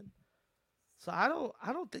time coming. So I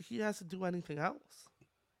don't think he has to do anything else.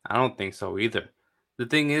 I don't think so either. The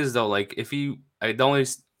thing is though, like if he,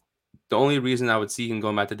 the only reason I would see him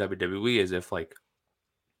going back to WWE is if like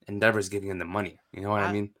Endeavor's giving him the money. You know what I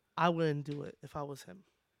I mean? I wouldn't do it if I was him.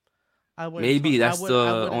 Maybe that's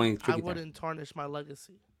the only I tricky thing. wouldn't tarnish my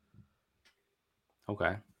legacy.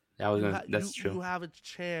 Okay. That was gonna. That's true. You have a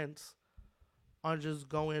chance on just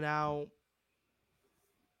going out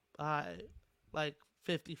uh like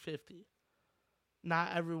 50-50.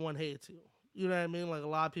 Not everyone hates you. You know what I mean? Like a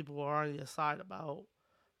lot of people are on your side about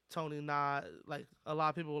Tony not like a lot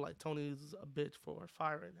of people were like Tony's a bitch for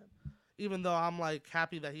firing him. Even though I'm like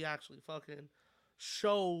happy that he actually fucking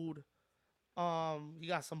showed he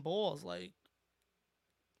got some balls like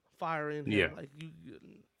firing him. Yeah. Like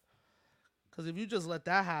because if you just let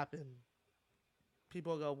that happen,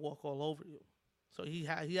 people are gonna walk all over you. So he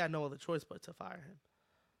had no other choice but to fire him.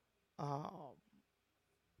 Um,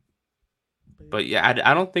 but But yeah, yeah,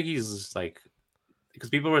 I don't think he's like because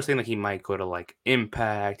people were saying like he might go to like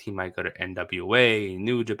Impact, he might go to NWA,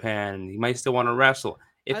 New Japan, he might still want to wrestle.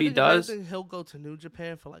 If I he think if does, anything, he'll go to New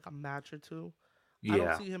Japan for like a match or two. I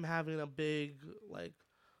don't yeah, see him having a big like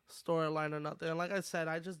storyline or nothing. And like I said,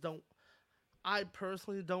 I just don't. I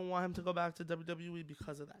personally don't want him to go back to WWE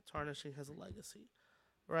because of that tarnishing his legacy,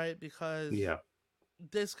 right? Because yeah,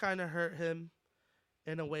 this kind of hurt him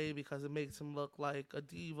in a way because it makes him look like a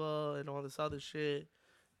diva and all this other shit.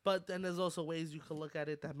 But then there's also ways you could look at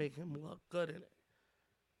it that make him look good in it.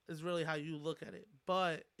 Is really how you look at it.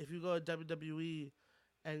 But if you go to WWE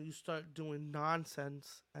and you start doing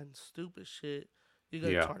nonsense and stupid shit, you're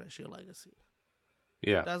gonna yeah, tarnish your legacy.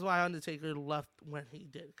 yeah, That's why Undertaker left when he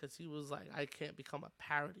did, because he was like, I can't become a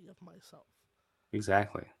parody of myself.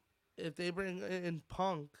 exactly. If they bring in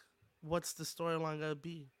Punk, what's the storyline gonna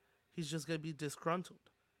be? He's just gonna be disgruntled.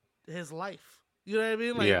 His life. You know what I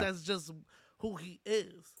mean? Like Yeah. that's just who he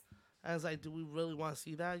is. And it's like, do we really want to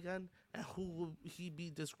see that again? And who will he be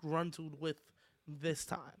disgruntled with this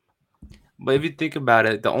time? But if you think about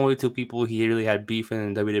it, the only two people he really had beef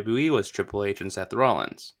in WWE was Triple H and Seth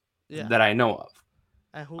Rollins Yeah. that I know of.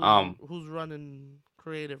 And Um, who's running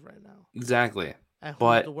creative right now? exactly. And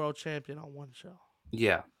who's the But world champion on one show?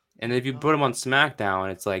 yeah, and Like, if you put oh, him on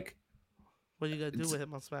SmackDown, it's like what are you gonna do it's with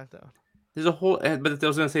him on SmackDown? there's a whole. But I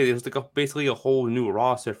was gonna say there's like basically a whole new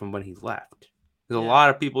roster from when he left. There's a Yeah. lot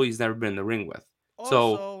of people he's never been in the ring with.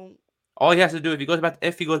 So Also, all he has to do if he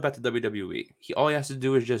goes back to WWE, he all he has to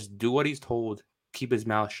do is just do what he's told, keep his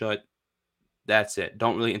mouth shut. That's it.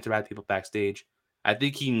 Don't really interact with people backstage. I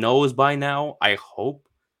think he knows by now. I hope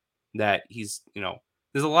that he's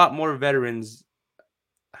there's a lot more veterans.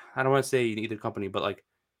 I don't want to say in either company, but like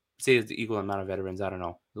say it's the equal amount of veterans. I don't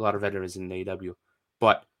know. A lot of veterans in AEW,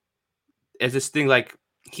 but it's this thing like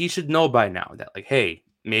he should know by now that like, hey,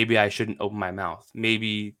 maybe I shouldn't open my mouth.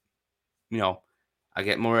 Maybe you know I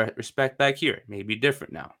get more respect back here. Maybe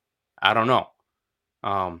different now. I don't know.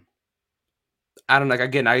 Um, I don't like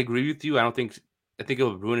again. I agree with you. I think it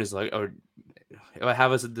would ruin his like or it would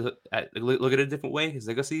have us look at it a different way. His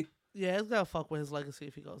legacy. yeah, it's gonna fuck with his legacy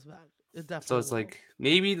if he goes back. It So definitely it's will. like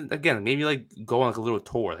maybe like go on like a little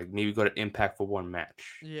tour, like maybe go to Impact for one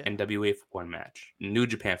match, Yeah, NWA for one match, New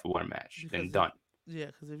Japan for one match, then because if done.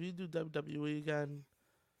 you do WWE again,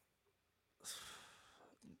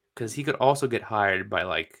 Because he could also get hired by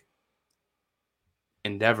like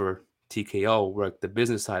Endeavor, TKO, work the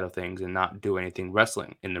business side of things and not do anything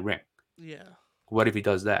wrestling in the ring. yeah, What if he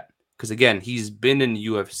does that? Because again, he's been in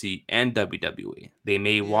UFC and WWE. They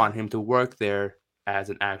may yeah. want him to work there as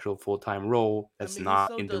an actual full time role I that's mean,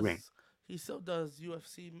 not in the ring. he still does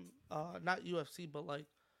UFC, not UFC, but like,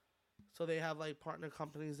 so they have like partner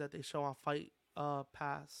companies that they show on Fight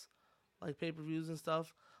Pass, like pay per views and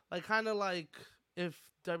stuff. Like kind of like if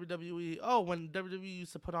WWE, when WWE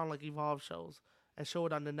used to put on like Evolve shows and show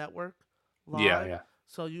it on the network Yeah, live. yeah,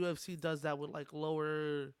 So UFC does that with like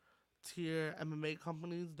lower tier MMA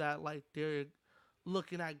companies that like they're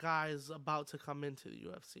looking at guys about to come into the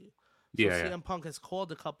UFC. So yeah, yeah. CM Punk has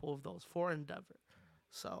called a couple of those for Endeavor.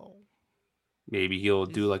 So Maybe he'll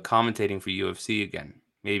do he's like commentating for UFC again.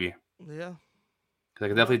 Maybe. yeah. Cause I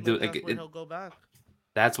could Who knows? definitely do Maybe like that's where he'll go back.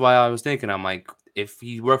 that's why I was thinking. I'm like, if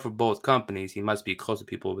he worked for both companies, he must be close to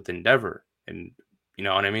people with Endeavor, and you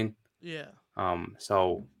know what I mean. Yeah.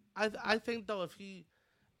 So I think though if he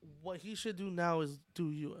what he should do now is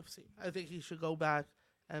do UFC. I think he should go back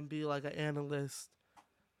and be like an analyst.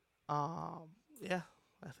 Yeah,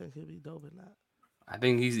 I think he'd be dope in that. I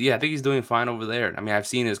think he's doing fine over there. I mean, I've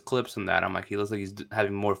seen his clips from that. I'm like, he looks like he's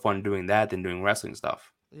having more fun doing that than doing wrestling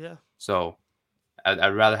stuff. Yeah, So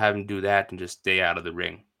I'd rather have him do that than just stay out of the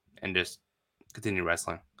ring and just continue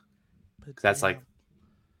wrestling. but 'Cause that's like damn,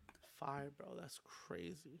 fire, bro. That's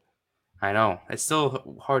crazy. I know it's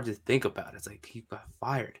still hard to think about. It's like he got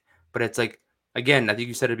fired, but it's like again, I think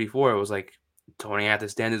you said it before. It was like Tony had to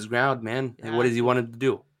stand his ground, man. He Like, what had does he want to. him to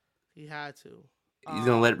do? He had to. He's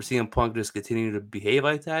gonna let Um, CM Punk just continue to behave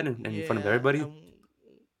like that in front of yeah, everybody?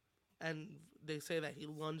 and they say that he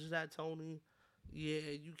lunged at Tony.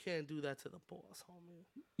 Yeah, you can't do that to the boss, homie.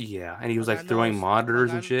 Yeah, and he was Like I like know, throwing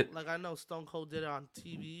monitors and shit. like I know Stone Cold did it on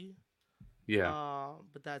TV. Yeah,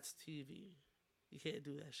 But that's TV. You can't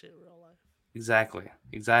do that shit in real life. exactly.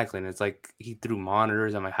 And it's like he threw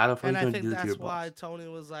monitors. I'm like, how the fuck are And you I gonna think do that to your that's why boss? Tony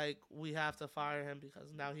was like, "We have to fire him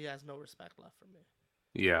because now he has no respect left for me."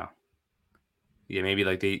 Yeah, yeah. Maybe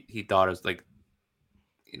like he thought it was like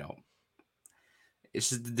you know, it's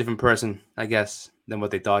just a different person, I guess, than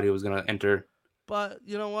what they thought he was gonna enter. But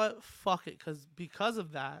you know what? Fuck it, because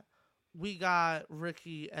of that, we got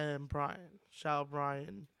Ricky and Brian. Shout out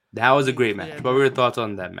Brian That was a being great match. cleared What were your now. thoughts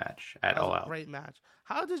on that match at That was a All Out? great match.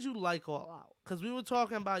 How did you like All Out? Because we were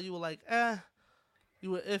talking about you were like,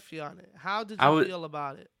 you were iffy on it. How did I you was feel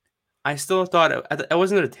about it? I still thought it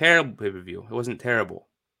wasn't a terrible pay per view. It wasn't terrible,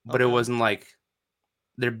 but it Okay. wasn't like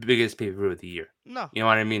their biggest pay per view of the year. No, You know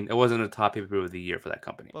what I mean? It wasn't a top pay per view of the year for that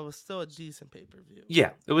company. but it was still a decent pay per view.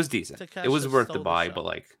 Yeah, it was decent. It was Takesha worth the stole the buy, but show.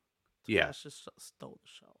 like, yeah. Takesha stole the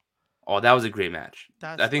show. Oh, that was a great match.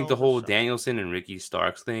 That I think stole the the whole show. Danielson and Ricky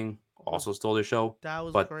Starks thing Was also stole the show. That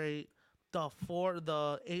was But great. The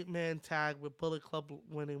 8-man tag with Bullet Club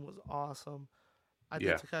winning was awesome. I think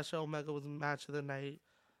yeah, Takesha Omega was match of the night.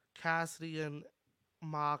 Cassidy and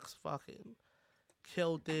Mox fucking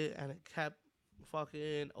killed it, and it kept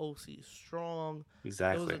fucking OC strong.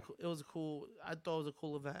 exactly. It was a cool. I thought it was a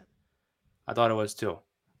cool event. I thought it was too.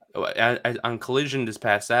 On Collision this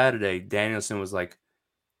past Saturday, Danielson was like,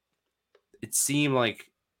 it seemed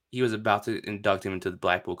like he was about to induct him into the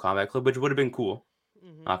Blackpool Combat Club, which would have been cool.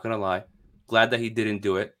 Hmm. Not gonna lie. Glad that he didn't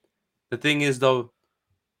do it. The thing is, though,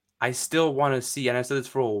 I still want to see, and I said this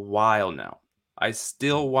for a while now. I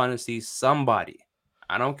still want to see somebody.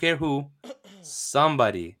 I don't care who,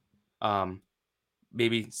 somebody, um,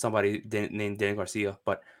 maybe somebody named Dan Garcia,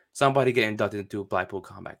 but somebody get inducted into Blackpool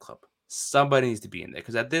Combat Club. Somebody needs to be in there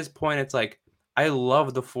because at this point, it's like I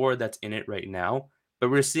love the four that's in it right now,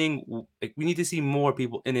 but we're seeing like we need to see more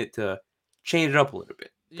people in it to change it up a little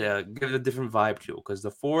bit Yeah. to give it a different vibe to. Because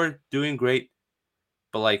the four doing great,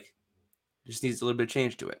 but like just needs a little bit of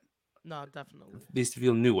change to it. No, definitely. Needs to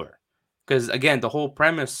feel newer. Because again, the whole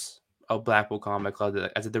premise of Blackpool Combat Club,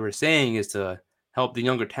 as they were saying, is to help the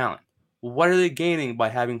younger talent. What are they gaining by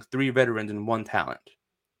having three veterans and one talent?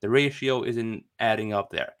 The ratio isn't adding up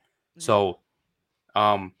there. Yeah. So,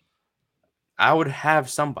 um, I would have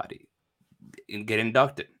somebody get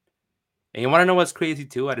inducted. And you want to know what's crazy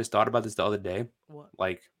too? I just thought about this the other day. What?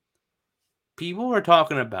 Like, people were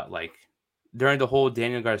talking about like during the whole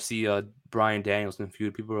Daniel Garcia Brian Danielson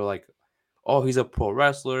feud, people were like, "Oh, he's a pro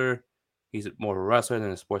wrestler. He's more of a wrestler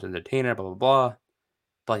than a sports entertainer." Blah blah blah.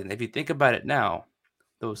 But if you think about it now,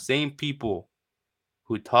 those same people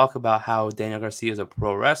who talk about how Daniel Garcia is a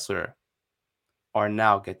pro wrestler are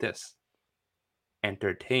now, get this,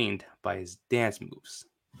 entertained by his dance moves.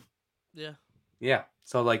 Yeah. Yeah.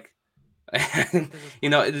 So like, He's a you sports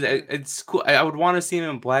know, entertainer. it's cool. I would want to see him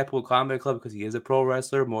in Blackpool Combat Club because he is a pro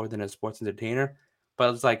wrestler more than a sports entertainer.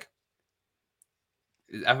 But it's like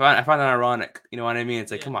I find that ironic. You know what I mean?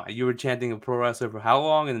 It's like, Yeah. come on, you were chanting a pro wrestler for how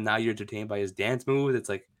long, and now you're entertained by his dance moves. It's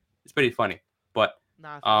like it's pretty funny. But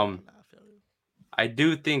Nah, I feel you um, on that. I feel you. I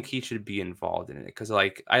do think he should be involved in it because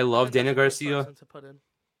like I I love think that's Daniel a good Garcia. person to put in.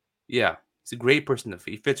 Yeah, he's a great person.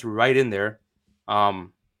 He fits right in there.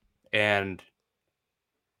 Um, and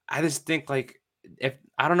I just think like if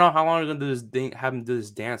I don't know how long they're gonna do this thing, have him do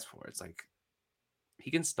this dance for. It's like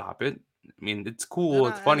he can stop it. I mean, it's You're cool.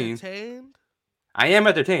 It's not funny. entertained. I am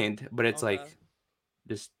entertained, but it's Okay. like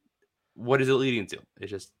just what is it leading to?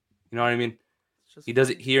 It's just you know what I mean. It's just He does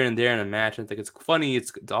it funny. here and there in a match. And it's like it's funny.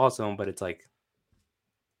 It's awesome, but it's like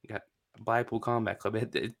you got Blackpool Combat Club.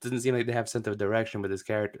 It doesn't seem like they have sense of direction with his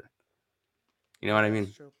character. You know what Yeah, I that's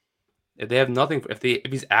mean? true. If they have nothing, if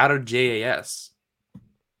he's out of JAS,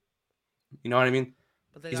 you know what I mean?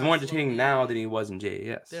 But they He's got more entertaining now slowly. than he was in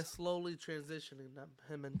They're JAS. slowly transitioning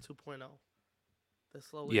him in 2.0. They're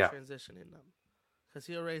slowly Yeah, transitioning them. Because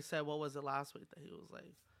he already said, what was it last week? That he was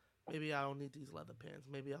like, maybe I don't need these leather pants.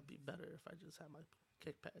 Maybe I'll be better if I just have my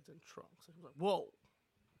kick pads and trunks. And he was like, whoa,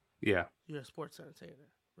 yeah, you're a sports entertainer.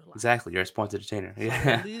 Relax. exactly. You're a sports entertainer. So they're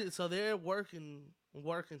Yeah, leading, so they're working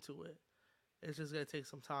to it. It's just gonna take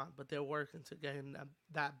some time, but they're working to getting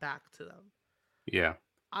that back to them. yeah.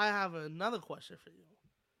 I have another question for you.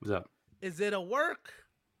 What's up? Is it a work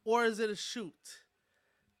or is it a shoot?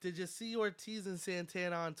 Did you see Ortiz and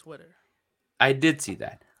Santana on Twitter? I did see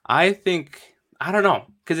that. I think I don't know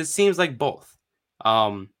because it seems like both.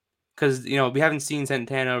 Um, because we haven't seen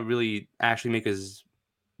Santana really actually make his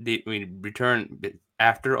return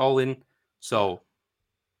after All In, Yeah. so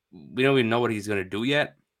we don't even know what he's gonna do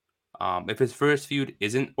yet. If his first feud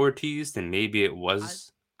isn't Ortiz, then maybe it I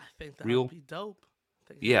was I think that would real. be dope. I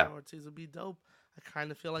think him and Yeah, Ortiz would be dope. I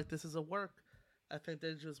kind of feel like this is a work. I think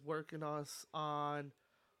they're just working us on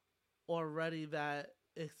already that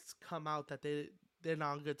it's come out that they're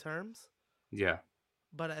not on good terms. yeah,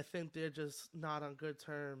 But I think they're just not on good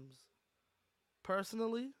terms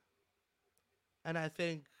personally. And I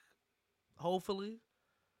think hopefully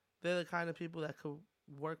they're the kind of people that could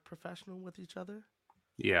work professional with each other,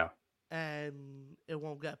 Yeah. and it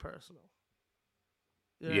won't get personal.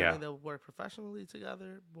 You know what I Yeah. mean? They'll work professionally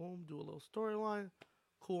together. Boom, do a little storyline.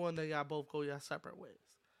 Cool, and then y'all both go your separate ways.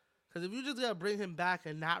 Because if you just gotta bring him back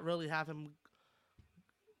and not really have him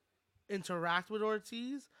interact with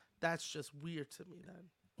Ortiz, that's just weird to me. Then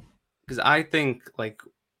Because I think like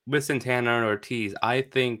with Santana and Ortiz, I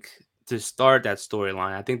think to start that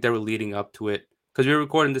storyline, I think they were leading up to it because we were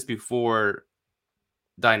recording this before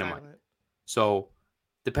Dynamite. Dynamite. So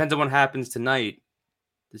depends on what happens tonight,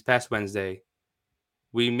 this past Wednesday.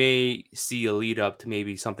 We may see a lead up to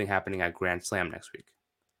maybe something happening at Grand Slam next week.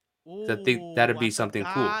 Because I think Ooh, that'd I be something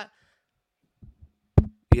cool. forgot.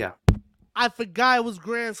 Yeah. I forgot it was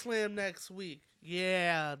Grand Slam next week.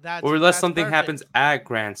 Yeah, Or unless that's something happens perfect. at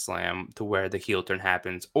Grand Slam to where the heel turn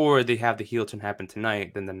happens, or they have the heel turn happen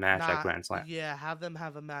tonight, then the match at Nah, Grand Slam. yeah, have them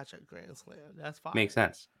have a match at Grand Slam. That's Makes fire.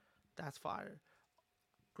 sense. That's fire.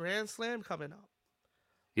 Grand Slam coming up.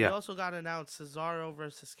 We Yeah. also got announced Cesaro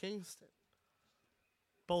versus Kingston.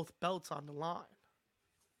 Both belts on the line.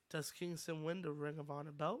 Does Kingston win the Ring of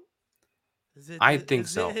Honor belt? I think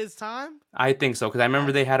Is it so. his time? I think so because I remember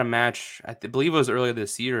I they had a match. Believe it was earlier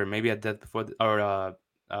this year, or maybe at Death Before, or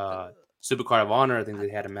th- Supercard of Honor. I think I, they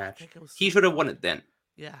had a I match. think it was He should have Supercard. won it then.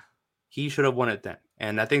 Yeah, He should have won it then,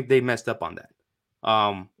 and I think they messed up on that.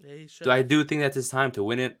 yeah, he So should I have. do think that's his time to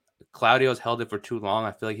win it. Claudio's held it for too long.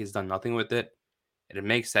 I feel like he's done nothing with it. And it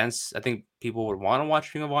makes sense. I think people would want to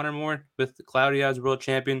watch Ring of Honor more with Claudio as world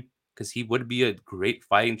champion because he would be a great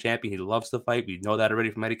fighting champion. He loves to fight. We know that already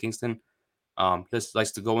from Eddie Kingston. He just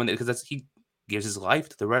likes to go in there because that's he gives his life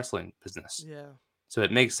to the wrestling business. Yeah, So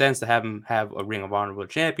it makes sense to have him have a Ring of Honor World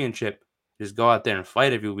Championship, just go out there and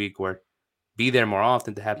fight every week or be there more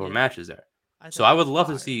often to have more yeah. matches there. I So think I would that's love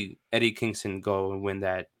to fire. see Eddie Kingston go and win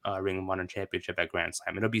that Ring of Honor Championship at Grand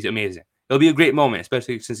Slam. It'll be amazing. It'll be a great moment,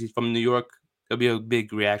 especially since he's from New York. It'll be a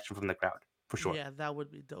big reaction from the crowd for sure. Yeah, that would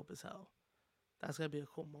be dope as hell. That's gonna be a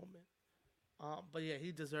cool moment. But yeah,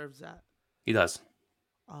 he deserves that. He does.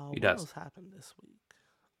 He What does. else happened this week?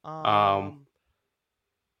 Um. Um,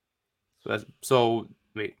 So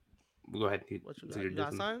wait. Go ahead. what you So got? you're You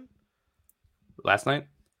got different. something? Last night?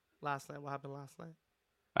 Last night, what happened last night?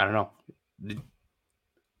 I don't know. Did,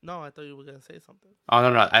 No, I thought you were gonna say something. oh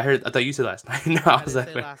no, no. I heard. I thought you said last night. No, I I was didn't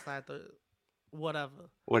like, say last night. I thought whatever,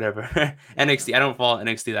 whatever. NXT. I whatever. don't follow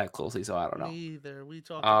NXT that closely, so I don't know. Me either. We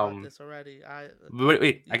talked about Um. this already.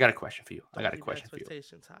 Wait. I You got a question for you. I don't got a keep your question for you.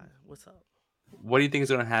 expectations high. What's up? What do you think is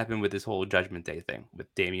going to happen with this whole Judgment Day thing with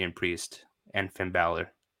Damian Priest and Finn Balor,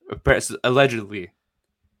 allegedly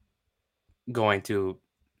going to?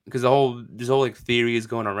 Because this whole like theory is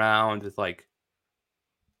going around with like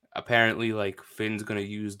apparently like Finn's going to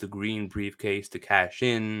use the green briefcase to cash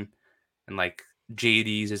in, and like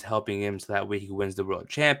JD's is helping him so that way he wins the world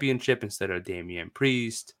championship instead of Damian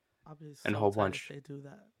Priest I'll be and a so whole tight if bunch. they do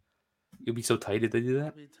that. You'll be so tight if they do I'll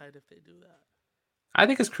that. be tight if they do that. I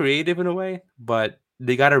think it's creative in a way, but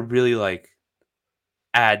they gotta really like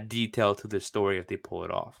add detail to the story if they pull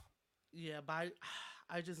it off. Yeah, but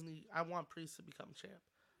I just need. I want Priest to become champ. I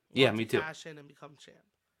Yeah, want to me too. cash in and become champ.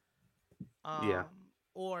 Yeah,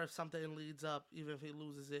 Or if something leads up, even if he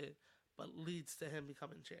loses it, but leads to him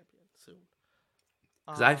becoming champion soon.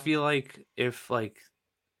 because I feel like if like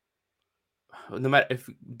no matter if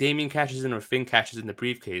Damien cashes in or Finn cashes in the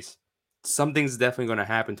briefcase, something's definitely going to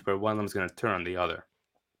happen to where one of them's going to turn on the other,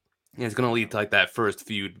 and it's going to Yeah, lead to like that first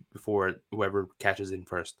feud before whoever catches in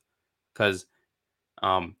first. Because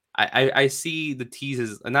I see the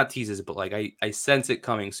teases, not teases, but like I sense it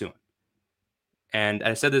coming soon. And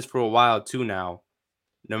I said this for a while too now.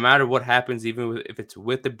 No matter what happens, even if it's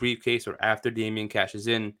with the briefcase or after Damien cashes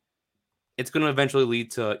in, it's going to eventually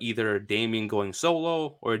lead to either Damien going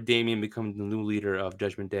solo or Damien becoming the new leader of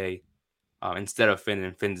Judgment Day instead of Finn,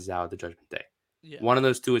 and Finn's out of the Judgment Day. yeah. One of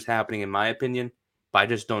those two is happening, in my opinion, but I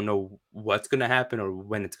just don't know what's going to happen or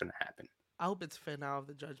when it's going to happen. I hope it's Finn out of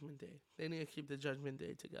the Judgment Day. They need to keep the Judgment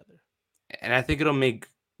Day together. And I think it'll make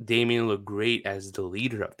Damien look great as the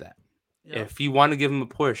leader of that. Yep. If you want to give him a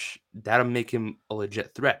push, that'll make him a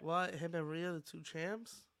legit threat. What? Him and Rhea, the two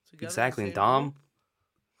champs, together in the Exactly. And same Dom, group?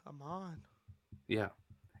 Come on. yeah.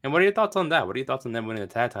 And what are your thoughts on that? What are your thoughts on them winning the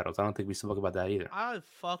tag titles? I don't think we spoke about that either. I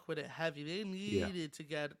fuck with it heavy. They Yeah. needed to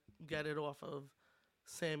get it off of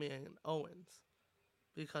Sammy and Owens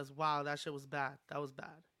because wow, that shit was bad. That was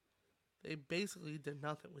bad. They basically did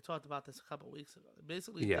nothing. We talked about this a couple weeks ago. They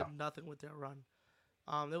basically Yeah. did nothing with their run.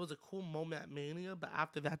 There was a cool moment at Mania, but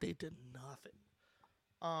after that, they did nothing.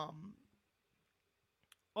 Um,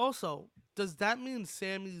 Also, does that mean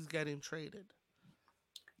Sammy's getting traded?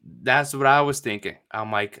 That's what I was thinking.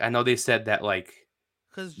 I'm like, I know they said that like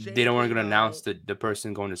Because They Jay don't want came to announce out, the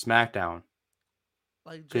person going to SmackDown.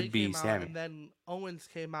 like Jay Could be came out, Sammy. and then Owens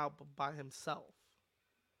came out by himself.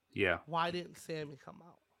 Yeah. Why didn't Sammy come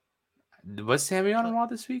out? Was Sammy on Cause Raw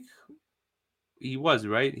this week? He was,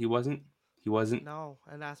 right? He wasn't. He wasn't. no,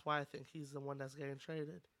 and that's why I think he's the one that's getting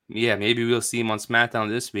traded. Yeah, maybe we'll see him on SmackDown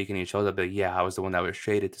this week, and he shows up like, yeah, I was the one that was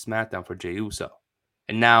traded to SmackDown for Jey Uso,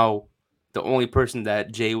 and now the only person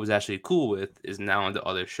that Jay was actually cool with is now on the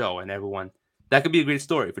other show, and everyone that could be a great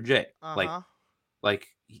story for Jay. Uh huh. Like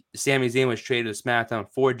Sami Zayn was traded to SmackDown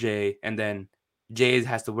for Jay, and then Jay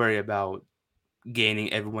has to worry about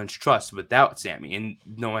gaining everyone's trust without Sammy, and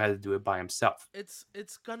no one has to do it by himself. It's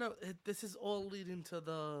gonna. This is all leading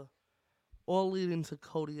to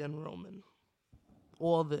Cody and Roman.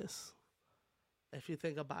 All this, if you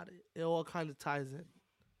think about it, it all kind of ties in.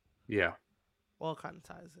 Yeah, All kind of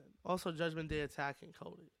ties in. Also, Judgment Day attacking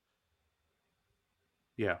Cody.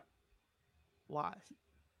 yeah. Why?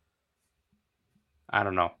 I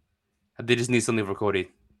don't know. They just need something for Cody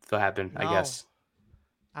to happen, I No, guess.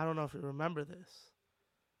 I don't know if you remember this.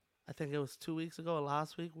 I think it was 2 weeks ago or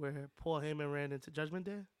last week where Paul Heyman ran into Judgment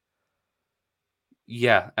Day.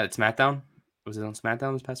 Yeah, at SmackDown. Was it on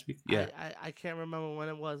SmackDown this past week? Yeah. I can't remember when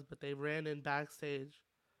it was, but they ran in backstage.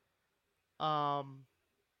 Um,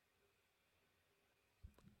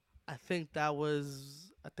 I think that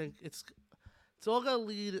was. I think it's all gonna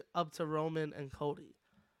lead up to Roman and Cody.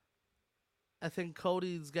 I think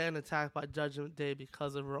Cody's getting attacked by Judgment Day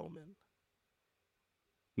because of Roman.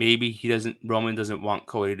 Maybe he doesn't. Roman doesn't want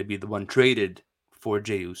Cody to be the one traded for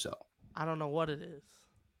Jey Uso. I don't know what it is,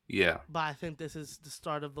 Yeah, but I think this is the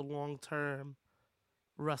start of the long term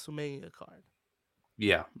WrestleMania card.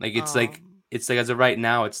 yeah. Um, it's like as of right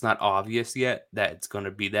now, it's not obvious yet that it's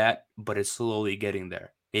gonna be that, but it's slowly getting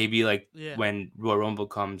there. Maybe like yeah, when Royal Rumble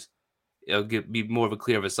comes, be more of a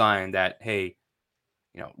clear of a sign that hey,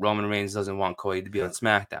 Roman Reigns doesn't want Cody to be on cause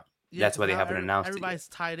SmackDown. yeah, That's cause why they now haven't announced it yet. everybody's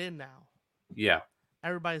tied in now. Yeah,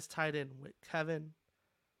 Everybody's tied in with Kevin,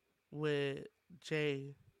 with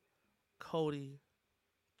Jay, Cody,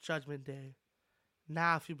 Judgment Day.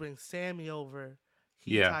 Now, if you bring Sammy over,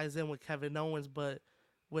 he yeah, ties in with Kevin Owens, but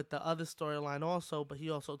with the other storyline also. But he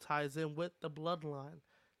also ties in with the Bloodline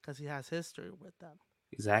because he has history with them,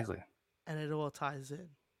 exactly. and it all ties in.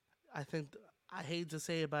 I think I hate to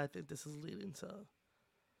say it, but I think this is leading to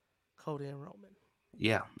Cody and Roman.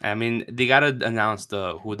 Yeah, I mean they gotta announce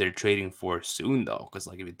the who they're trading for soon though, because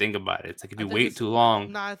like if you think about it, it's like if I you think wait it's too no,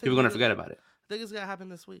 long, nah, I think people are it's gonna gonna. forget about it. I think it's gonna happen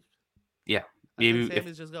this week. Yeah, I think maybe if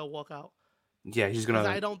Sammy's just gonna walk out yeah, he's just because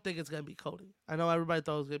gonna. I don't think it's gonna be Cody. I know everybody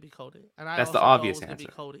thought it was gonna be Cody, and I That's the also thought it obvious was gonna be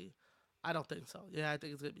answer. Cody. I don't think so. Yeah, I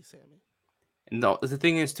think it's gonna be Sammy. No, the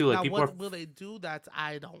thing is too, like Now, people are. what will they do? That's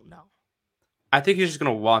I don't know. I think he's just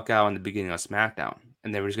gonna walk out in the beginning of SmackDown,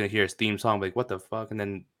 and then we're just gonna hear his theme song, like what the fuck, and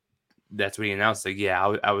then that's what he announced, like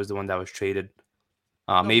yeah, I was the one that was traded.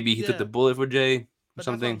 No, Maybe he took the yeah, bullet for Jay or but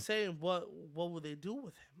that's what I'm something. saying. What will they do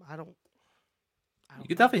with him? I You don't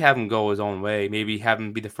could know. definitely have him go his own way. Maybe have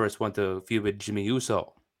him be the first one to feud with Jimmy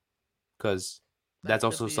Uso, because That that's could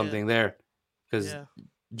also be it. something there. Because Yeah,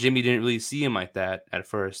 Jimmy didn't really see him like that at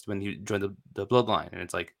first when he joined the Bloodline, and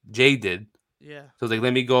it's like Jay did. yeah, So it's like,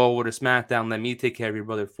 let me go over to SmackDown, let me take care of your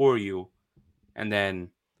brother for you, and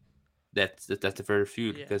then that's the first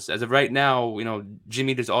feud. yeah. Because as of right now,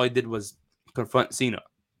 Jimmy just all he did was confront Cena,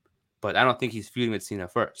 but I don't think he's feuding with Cena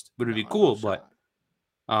first. Would be No, no cool, but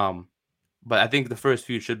shot. um, but I think the first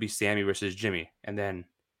feud should be Sammy versus Jimmy, and then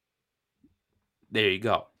there you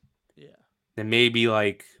go. Yeah, Then maybe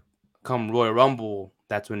like come Royal Rumble,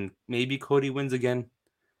 that's when maybe Cody wins again.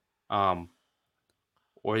 Um,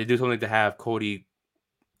 or they do something to have Cody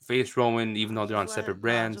face Roman, even though they're just on let him. separate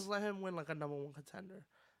Nah, just brands. let him win like a number one contender.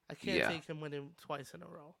 I can't Yeah, take him winning twice in a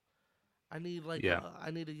row. yeah.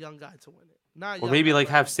 I need a young guy to win it. Not a Or young maybe guy, like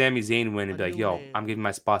but have Sami Zayn win and a be like, new "Yo, I'm name. giving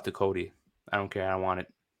my spot to Cody. I don't care. I don't want it."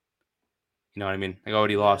 You know what I mean? I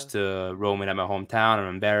already Yeah, lost to Roman at my hometown. I'm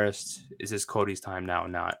embarrassed. Is this Cody's time now,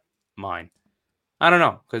 not mine? I don't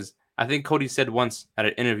know because I think Cody said once at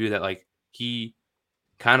an interview that like he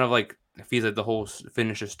kind of like feels like the whole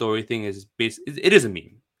finisher story thing is it is a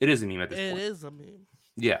meme. It is a meme at this it point. is a meme.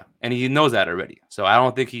 Yeah, and he knows that already. So I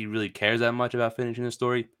don't think he really cares that much about finishing the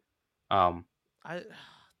story. Um, I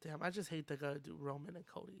damn. I just hate they gotta do Roman and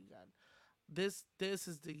Cody again. This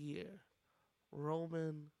is the year.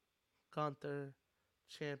 Roman, Gunther,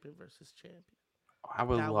 champion versus champion. I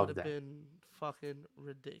would That would love have that. been fucking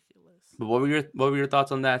ridiculous. But what were your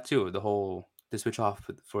thoughts on that too? The switch off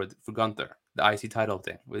for Gunther, the IC title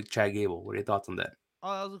thing with Chad Gable. What are your thoughts on that?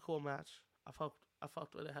 Oh, that was a cool match. I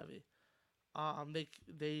fucked with it heavy.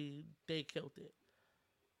 They killed it.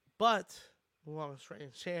 But longest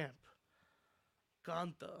reigning champ,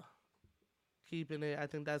 Gunther, keeping it. I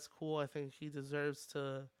think that's cool. I think he deserves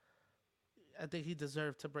to. I think he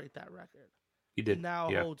deserved to break that record. He He did. now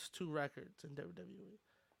Yeah. holds two records in WWE.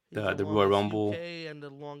 He's The the the Royal longest Rumble, UK and the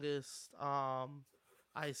longest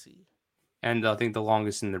IC. and I think the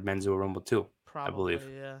longest in the men's Royal Rumble too. I believe.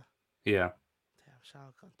 Probably, yeah. Yeah. Damn, shout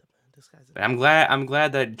out Gunther, man. This guy's a But I'm beast. glad. I'm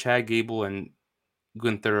glad that Chad Gable and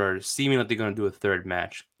Gunther are seeming like they're going to do a third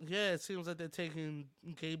match Yeah, it seems like they're taking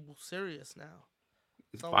Gable serious now.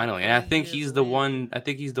 It's almost finally. And I 3 think years he's the later. one. I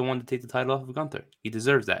think he's the one to take the title off of Gunther. He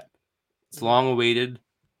deserves that. It's Yeah, long awaited.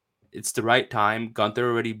 It's the right time. Gunther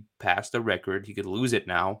already passed the record. He could lose it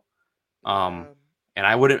now. Um, yeah. and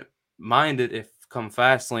I wouldn't mind it if come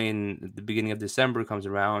Fastlane at the beginning of December comes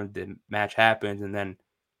around, the match happens, and then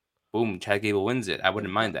boom, Chad Gable wins it. I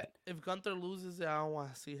wouldn't mind that. If Gunther loses it, I don't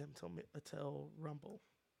want to see him till Rumble.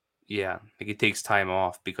 Yeah, like he takes time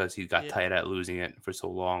off because he got Yeah. tired at losing it for so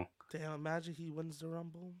long. Damn, imagine he wins the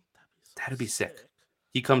Rumble. That'd be so That'd be sick. sick.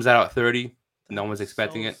 He comes out at 30. No That'd be one's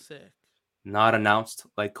expecting so it. sick. Not announced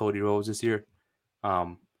like Cody Rhodes this year.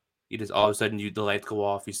 Um, you just all of a sudden the lights go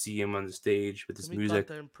off. You see him on the stage with Give his me music.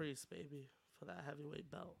 Gunther and Priest, baby, for that heavyweight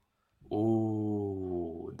belt.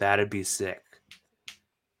 Ooh, that'd be sick.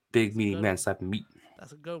 Big That's a meaty good man one. slapping meat.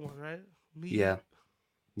 That's a good one, right? Yeah, Meat.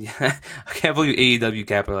 yeah. I can't believe AEW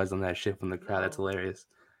capitalized on that shit from the crowd. That's Yo, hilarious.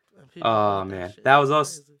 and people Oh bought that man, shit. that was That's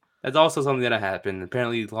us. crazy. That's also something that happened.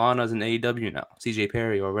 Apparently, Lana's in AEW now. CJ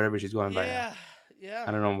Perry or whatever she's going by now. Yeah, yeah.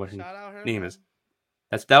 I don't know what her Shout out her, name man. is.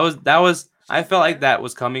 That was. I She's felt like there. that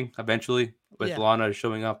was coming eventually with Yeah, Lana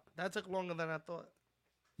showing up. that took longer than I thought.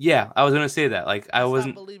 Yeah, I was gonna say that. Like I I stopped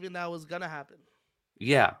wasn't. believing that was gonna happen.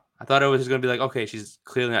 Yeah, I thought it was just gonna be like, okay, she's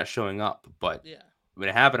clearly not showing up. But Yeah. when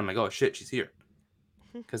it happened, I'm like, oh shit, she's here.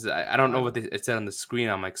 Because I don't know what Finally. it said on the screen.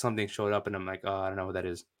 I'm like, something showed up, and I'm like, oh, I don't know what that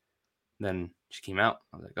is. Then she came out.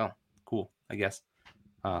 I was like, oh, cool. I guess.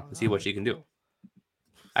 Let's see All what right, she can do. cool.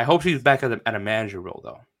 I hope she's back at a manager role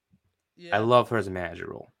though. I Yeah. love her as a manager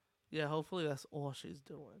role. Yeah, hopefully that's all she's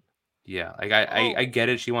doing. Yeah, like I Oh, get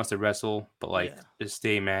it. She wants to wrestle, but like yeah, just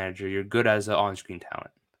stay a manager. You're good as an on-screen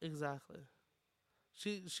talent. exactly.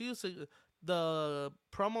 She used to the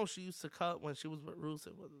promo she used to cut when she was with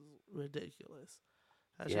Rusev was ridiculous.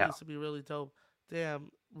 That shit Yeah, used to be really dope.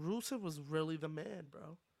 Damn, Rusev was really the man,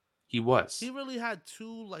 bro. he He was. really had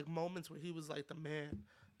two like moments where he was like the man.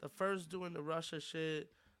 The first doing the Russia shit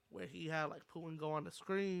where he had like Putin go on the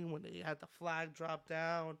screen when they had the flag drop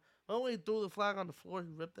down. When he threw the flag on the floor,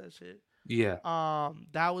 he ripped that shit. Yeah,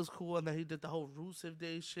 That was cool, and then he did the whole Rusev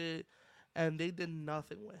Day shit, and they did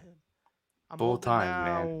nothing with him. I'm both hoping times,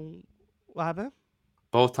 man. now. What happened?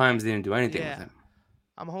 Both times they didn't do anything with Yeah, him.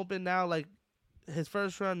 I'm hoping now. Like his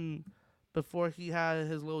first run before he had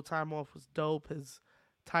his little time off was dope. His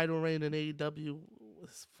title reign in AEW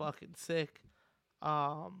was fucking sick.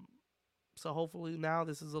 Um, so hopefully now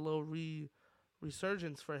this is a little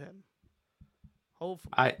resurgence for him.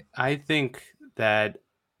 Hopefully, I think that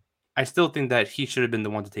I still think that he should have been the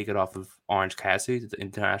one to take it off of Orange Cassidy, the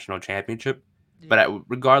international championship. But yeah,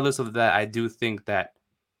 regardless of that, I do think that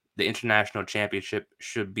the international championship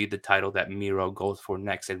should be the title that Miro goes for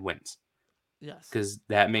next and wins, yes, because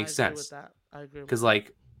that I makes agree with sense. that. I agree with Because that.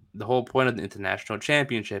 like the whole point of the international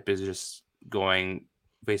championship is just going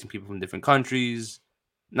facing people from different countries,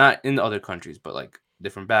 not in the other countries, but like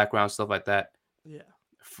different backgrounds, stuff like that. Yeah,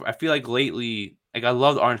 I feel like lately, like I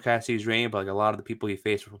loved Orange Cassidy's reign, but like a lot of the people he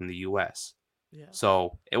faced were from the U.S. yeah,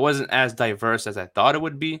 So it wasn't as diverse as I thought it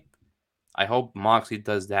would be. I hope Moxley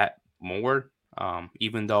does that more.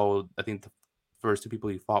 Even though I think the first two people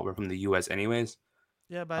he fought were from the U.S. anyways.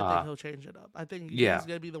 yeah. But I think Uh, he'll change it up. I think yeah, he's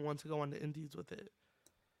gonna be the one to go on the Indies with it.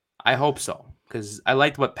 I hope And so because I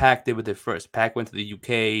liked what Pac did with it first. Pac went to the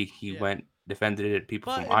UK. He yeah, went defended it.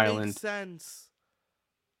 People from but it makes Ireland. sense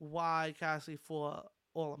why Cassie for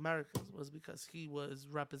All Americans was because he was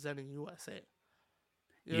representing USA.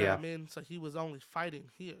 You know what I Yeah, mean? So he was only fighting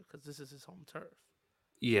here because this is his home turf.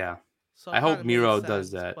 yeah. So I it kind hope of made Miro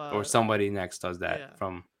does sense, that or but somebody next does that yeah,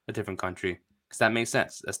 from a different country because that makes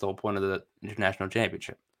sense. That's the whole point of the international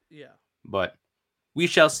championship. yeah, But we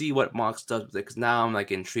shall see what Mox does with it because now I'm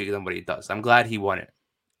like intrigued on what he does. I'm glad he won it.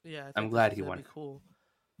 yeah. I I'm think this glad is he gonna won be it. cool.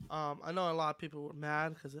 I know a lot of people were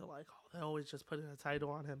mad because they're like, oh, they're always just putting a title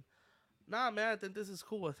on him. Nah, man, I think this is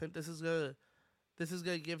cool. I think this is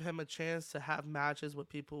gonna give him a chance to have matches with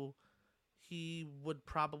people he would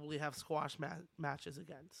probably have squash matches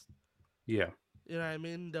against. Yeah, You know what I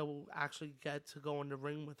mean? That will actually get to go in the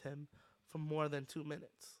ring with him for more than 2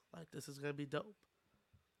 minutes. Like this is gonna be dope.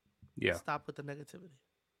 yeah. Stop with the negativity.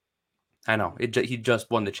 I know. He just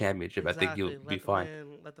won the championship. I think he'll Exactly. be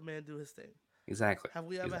fine. Let the man do his thing. Exactly. Have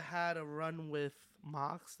we ever Exactly. had a run with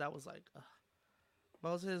Mox that was like,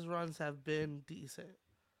 most of his runs have been decent.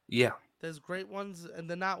 Yeah. There's great ones, and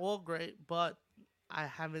they're not all great, but I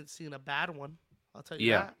haven't seen a bad one. I'll tell you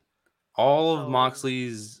Yeah. that. So All of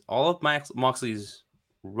Moxley's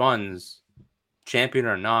runs, champion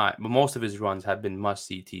or not, but most of his runs have been must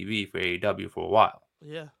see TV for AEW for a while.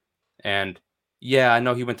 yeah, And yeah, I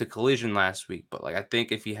know he went to Collision last week, but like I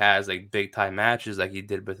think if he has like big time matches like he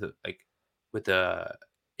did with the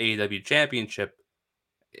AEW Championship,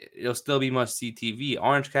 it'll still be must see TV.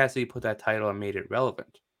 Orange Cassidy put that title and made it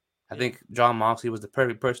relevant. I yeah, think John Moxley was the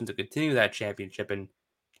perfect person to continue that championship and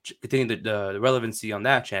continue the relevancy on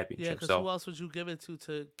that yeah. championship. Because who So, else would you give it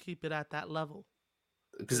to keep it at that level?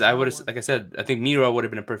 because There's I no would have, one. like I said, I think Miro would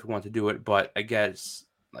have been a perfect one to do it, but I guess,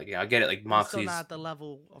 like, I get it, like, It's still Moxley's, not the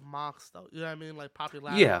level of Mox though. You know what I mean? Like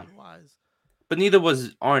yeah, popularity wise. but neither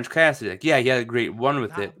was Orange Cassidy. Like, yeah, he had a great run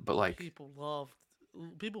with Nah, it, but, like, people love,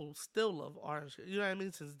 people still love Orange. You know what I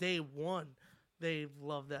mean? Since day one, they've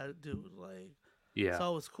loved that dude. Like, yeah,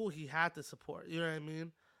 so it's cool. He had the support. You know what I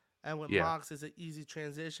mean? And with yeah, Mox, it's an easy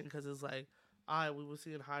transition because it's like, all right, we were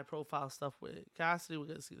seeing high profile stuff with Cassidy. We're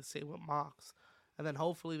gonna see the same with Mox, and then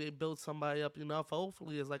hopefully they build somebody up enough.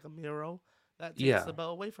 Hopefully, it's like a Miro that takes yeah. the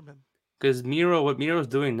belt away from him. Because what Miro's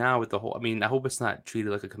doing now with the whole, I mean, I hope it's not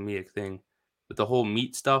treated like a comedic thing, with the whole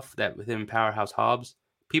meat stuff that with him and Powerhouse Hobbs,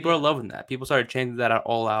 people are Yeah, loving that. People started chanting that out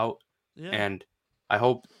all out, yeah, and I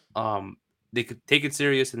hope they could take it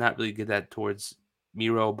serious and not really get that towards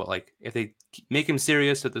Miro, but like if they make him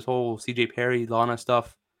serious with this whole CJ Perry Lana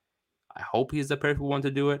stuff, I hope he's the perfect one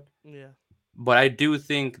to do it. yeah. But I do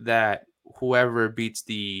think that whoever beats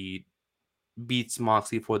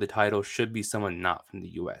Moxley for the title should be someone not from the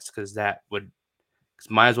US, because that would, cause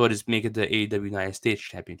might as well just make it the AEW United States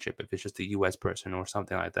Championship if it's just a US person or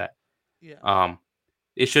something like that. Yeah. Um,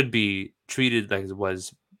 it should be treated like it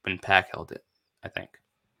was when Pac held it, I think.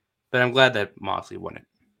 But I'm glad that Moxley won it.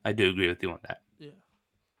 I do agree with you on that. Yeah.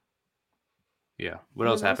 Yeah. What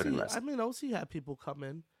else happened in I wrestling? mean, OC had people come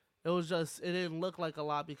in. It was just it didn't look like a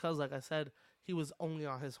lot because, like I said, he was only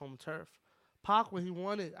on his home turf. Pac, when he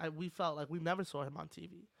won it, we felt like we never saw him on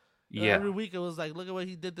TV. Yeah. Every week it was like, look at what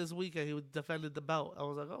he did this weekend. He defended the belt. I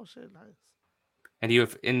was like, oh shit, nice.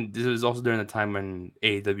 And this was also during the time when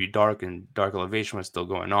AEW Dark and Dark Elevation was still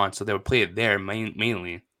going on, so they would play it there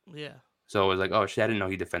mainly. Yeah, So it was like, oh shit, I didn't know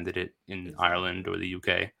he defended it in exactly. Ireland or the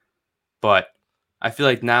UK. But I feel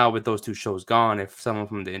like now with those two shows gone, if someone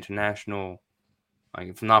from the international, like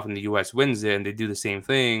if not from the US, wins it and they do the same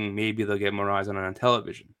thing, maybe they'll get more eyes on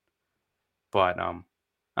television. But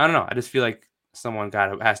I don't know. I just feel like someone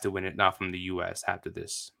got has to win it, not from the US after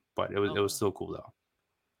this. But it was Okay, still cool though.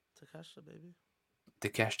 Takeshita, baby,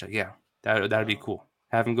 Takeshita, yeah, that'd be bro, cool.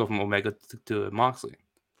 Have him go from Omega to Moxley.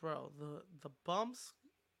 bro. The bumps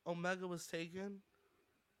Omega was taking,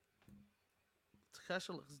 Takeshita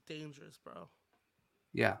looks dangerous, bro.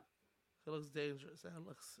 Yeah, It looks dangerous and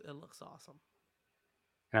it looks awesome.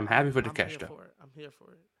 and I'm happy for I'm here Takeshita. for it. I'm here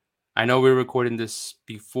for it. I know we were recording this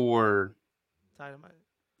before. Dynamite.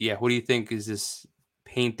 Yeah, what do you think is this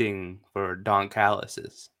painting for Don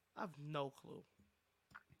Callis? I have no clue.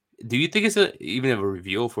 Do you think it's even a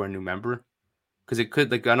reveal for a new member? Because it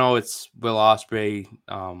could, like, I know it's Will Osprey.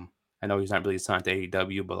 I know he's not really signed to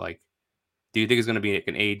AEW, but like, do you think it's gonna be like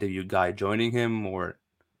an AEW guy joining him, or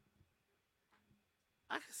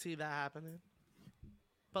I can see that happening.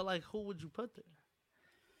 But like, who would you put there?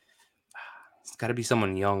 it's got to be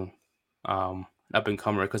someone young, up and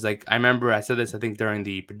comer? Because like, I remember I said this, I think during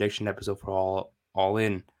the prediction episode for All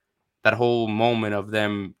In, that whole moment of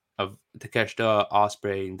them of Takeshita,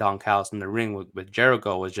 Osprey, and Don Callis in the ring with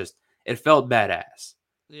Jericho was just, it felt badass.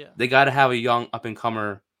 Yeah, They got to have a young up and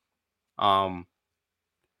comer um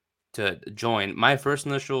to join. My first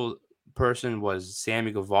initial person was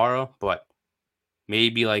Sammy Guevara, but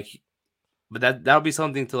maybe like, but that'll be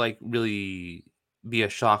something to like really be a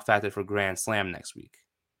shock factor for Grand Slam next week.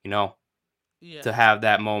 You know, to yeah. have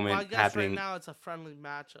that Well, I moment guess right happening. now it's a friendly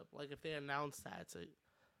matchup. Like if they announce that, it's a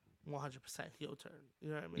 100% heel turn. You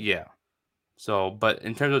know what I mean? Yeah. So, but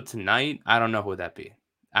in terms of tonight, I don't know who that be.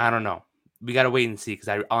 I don't Yeah. know. We gotta wait and see because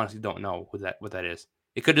I honestly don't know what that is.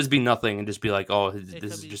 It could just be nothing and just be like, oh, It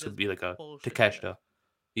this could is be just to just be like a bullshit. Yeah. Takeshita.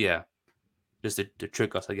 Yeah, just to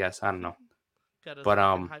trick us, I guess. I don't know. Get us But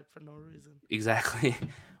fucking hype for no reason. exactly.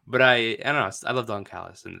 But I don't know. I love Don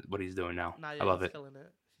Callis and what he's doing now. Nah, I yeah, love he's it. killing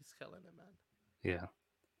it. He's killing it, man. Yeah.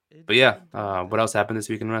 But yeah, Indeed, doing what else it. happened this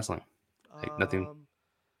week in wrestling? Like nothing, Um,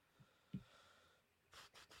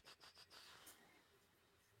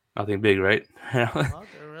 nothing big, right?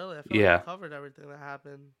 nothing really. I feel like we Yeah, covered everything that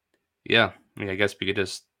happened. yeah. I mean, I guess we could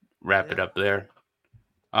just wrap it Yeah. up there.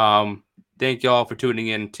 Um, thank y'all for tuning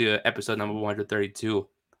in to episode number 132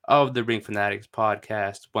 of the Ring Fanatics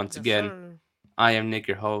podcast. Once Yes, again, sir. I am Nick,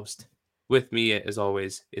 your host. With me, as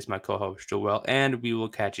always, is my co-host Joel, and we will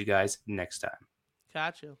catch you guys next time.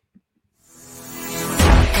 Catch you.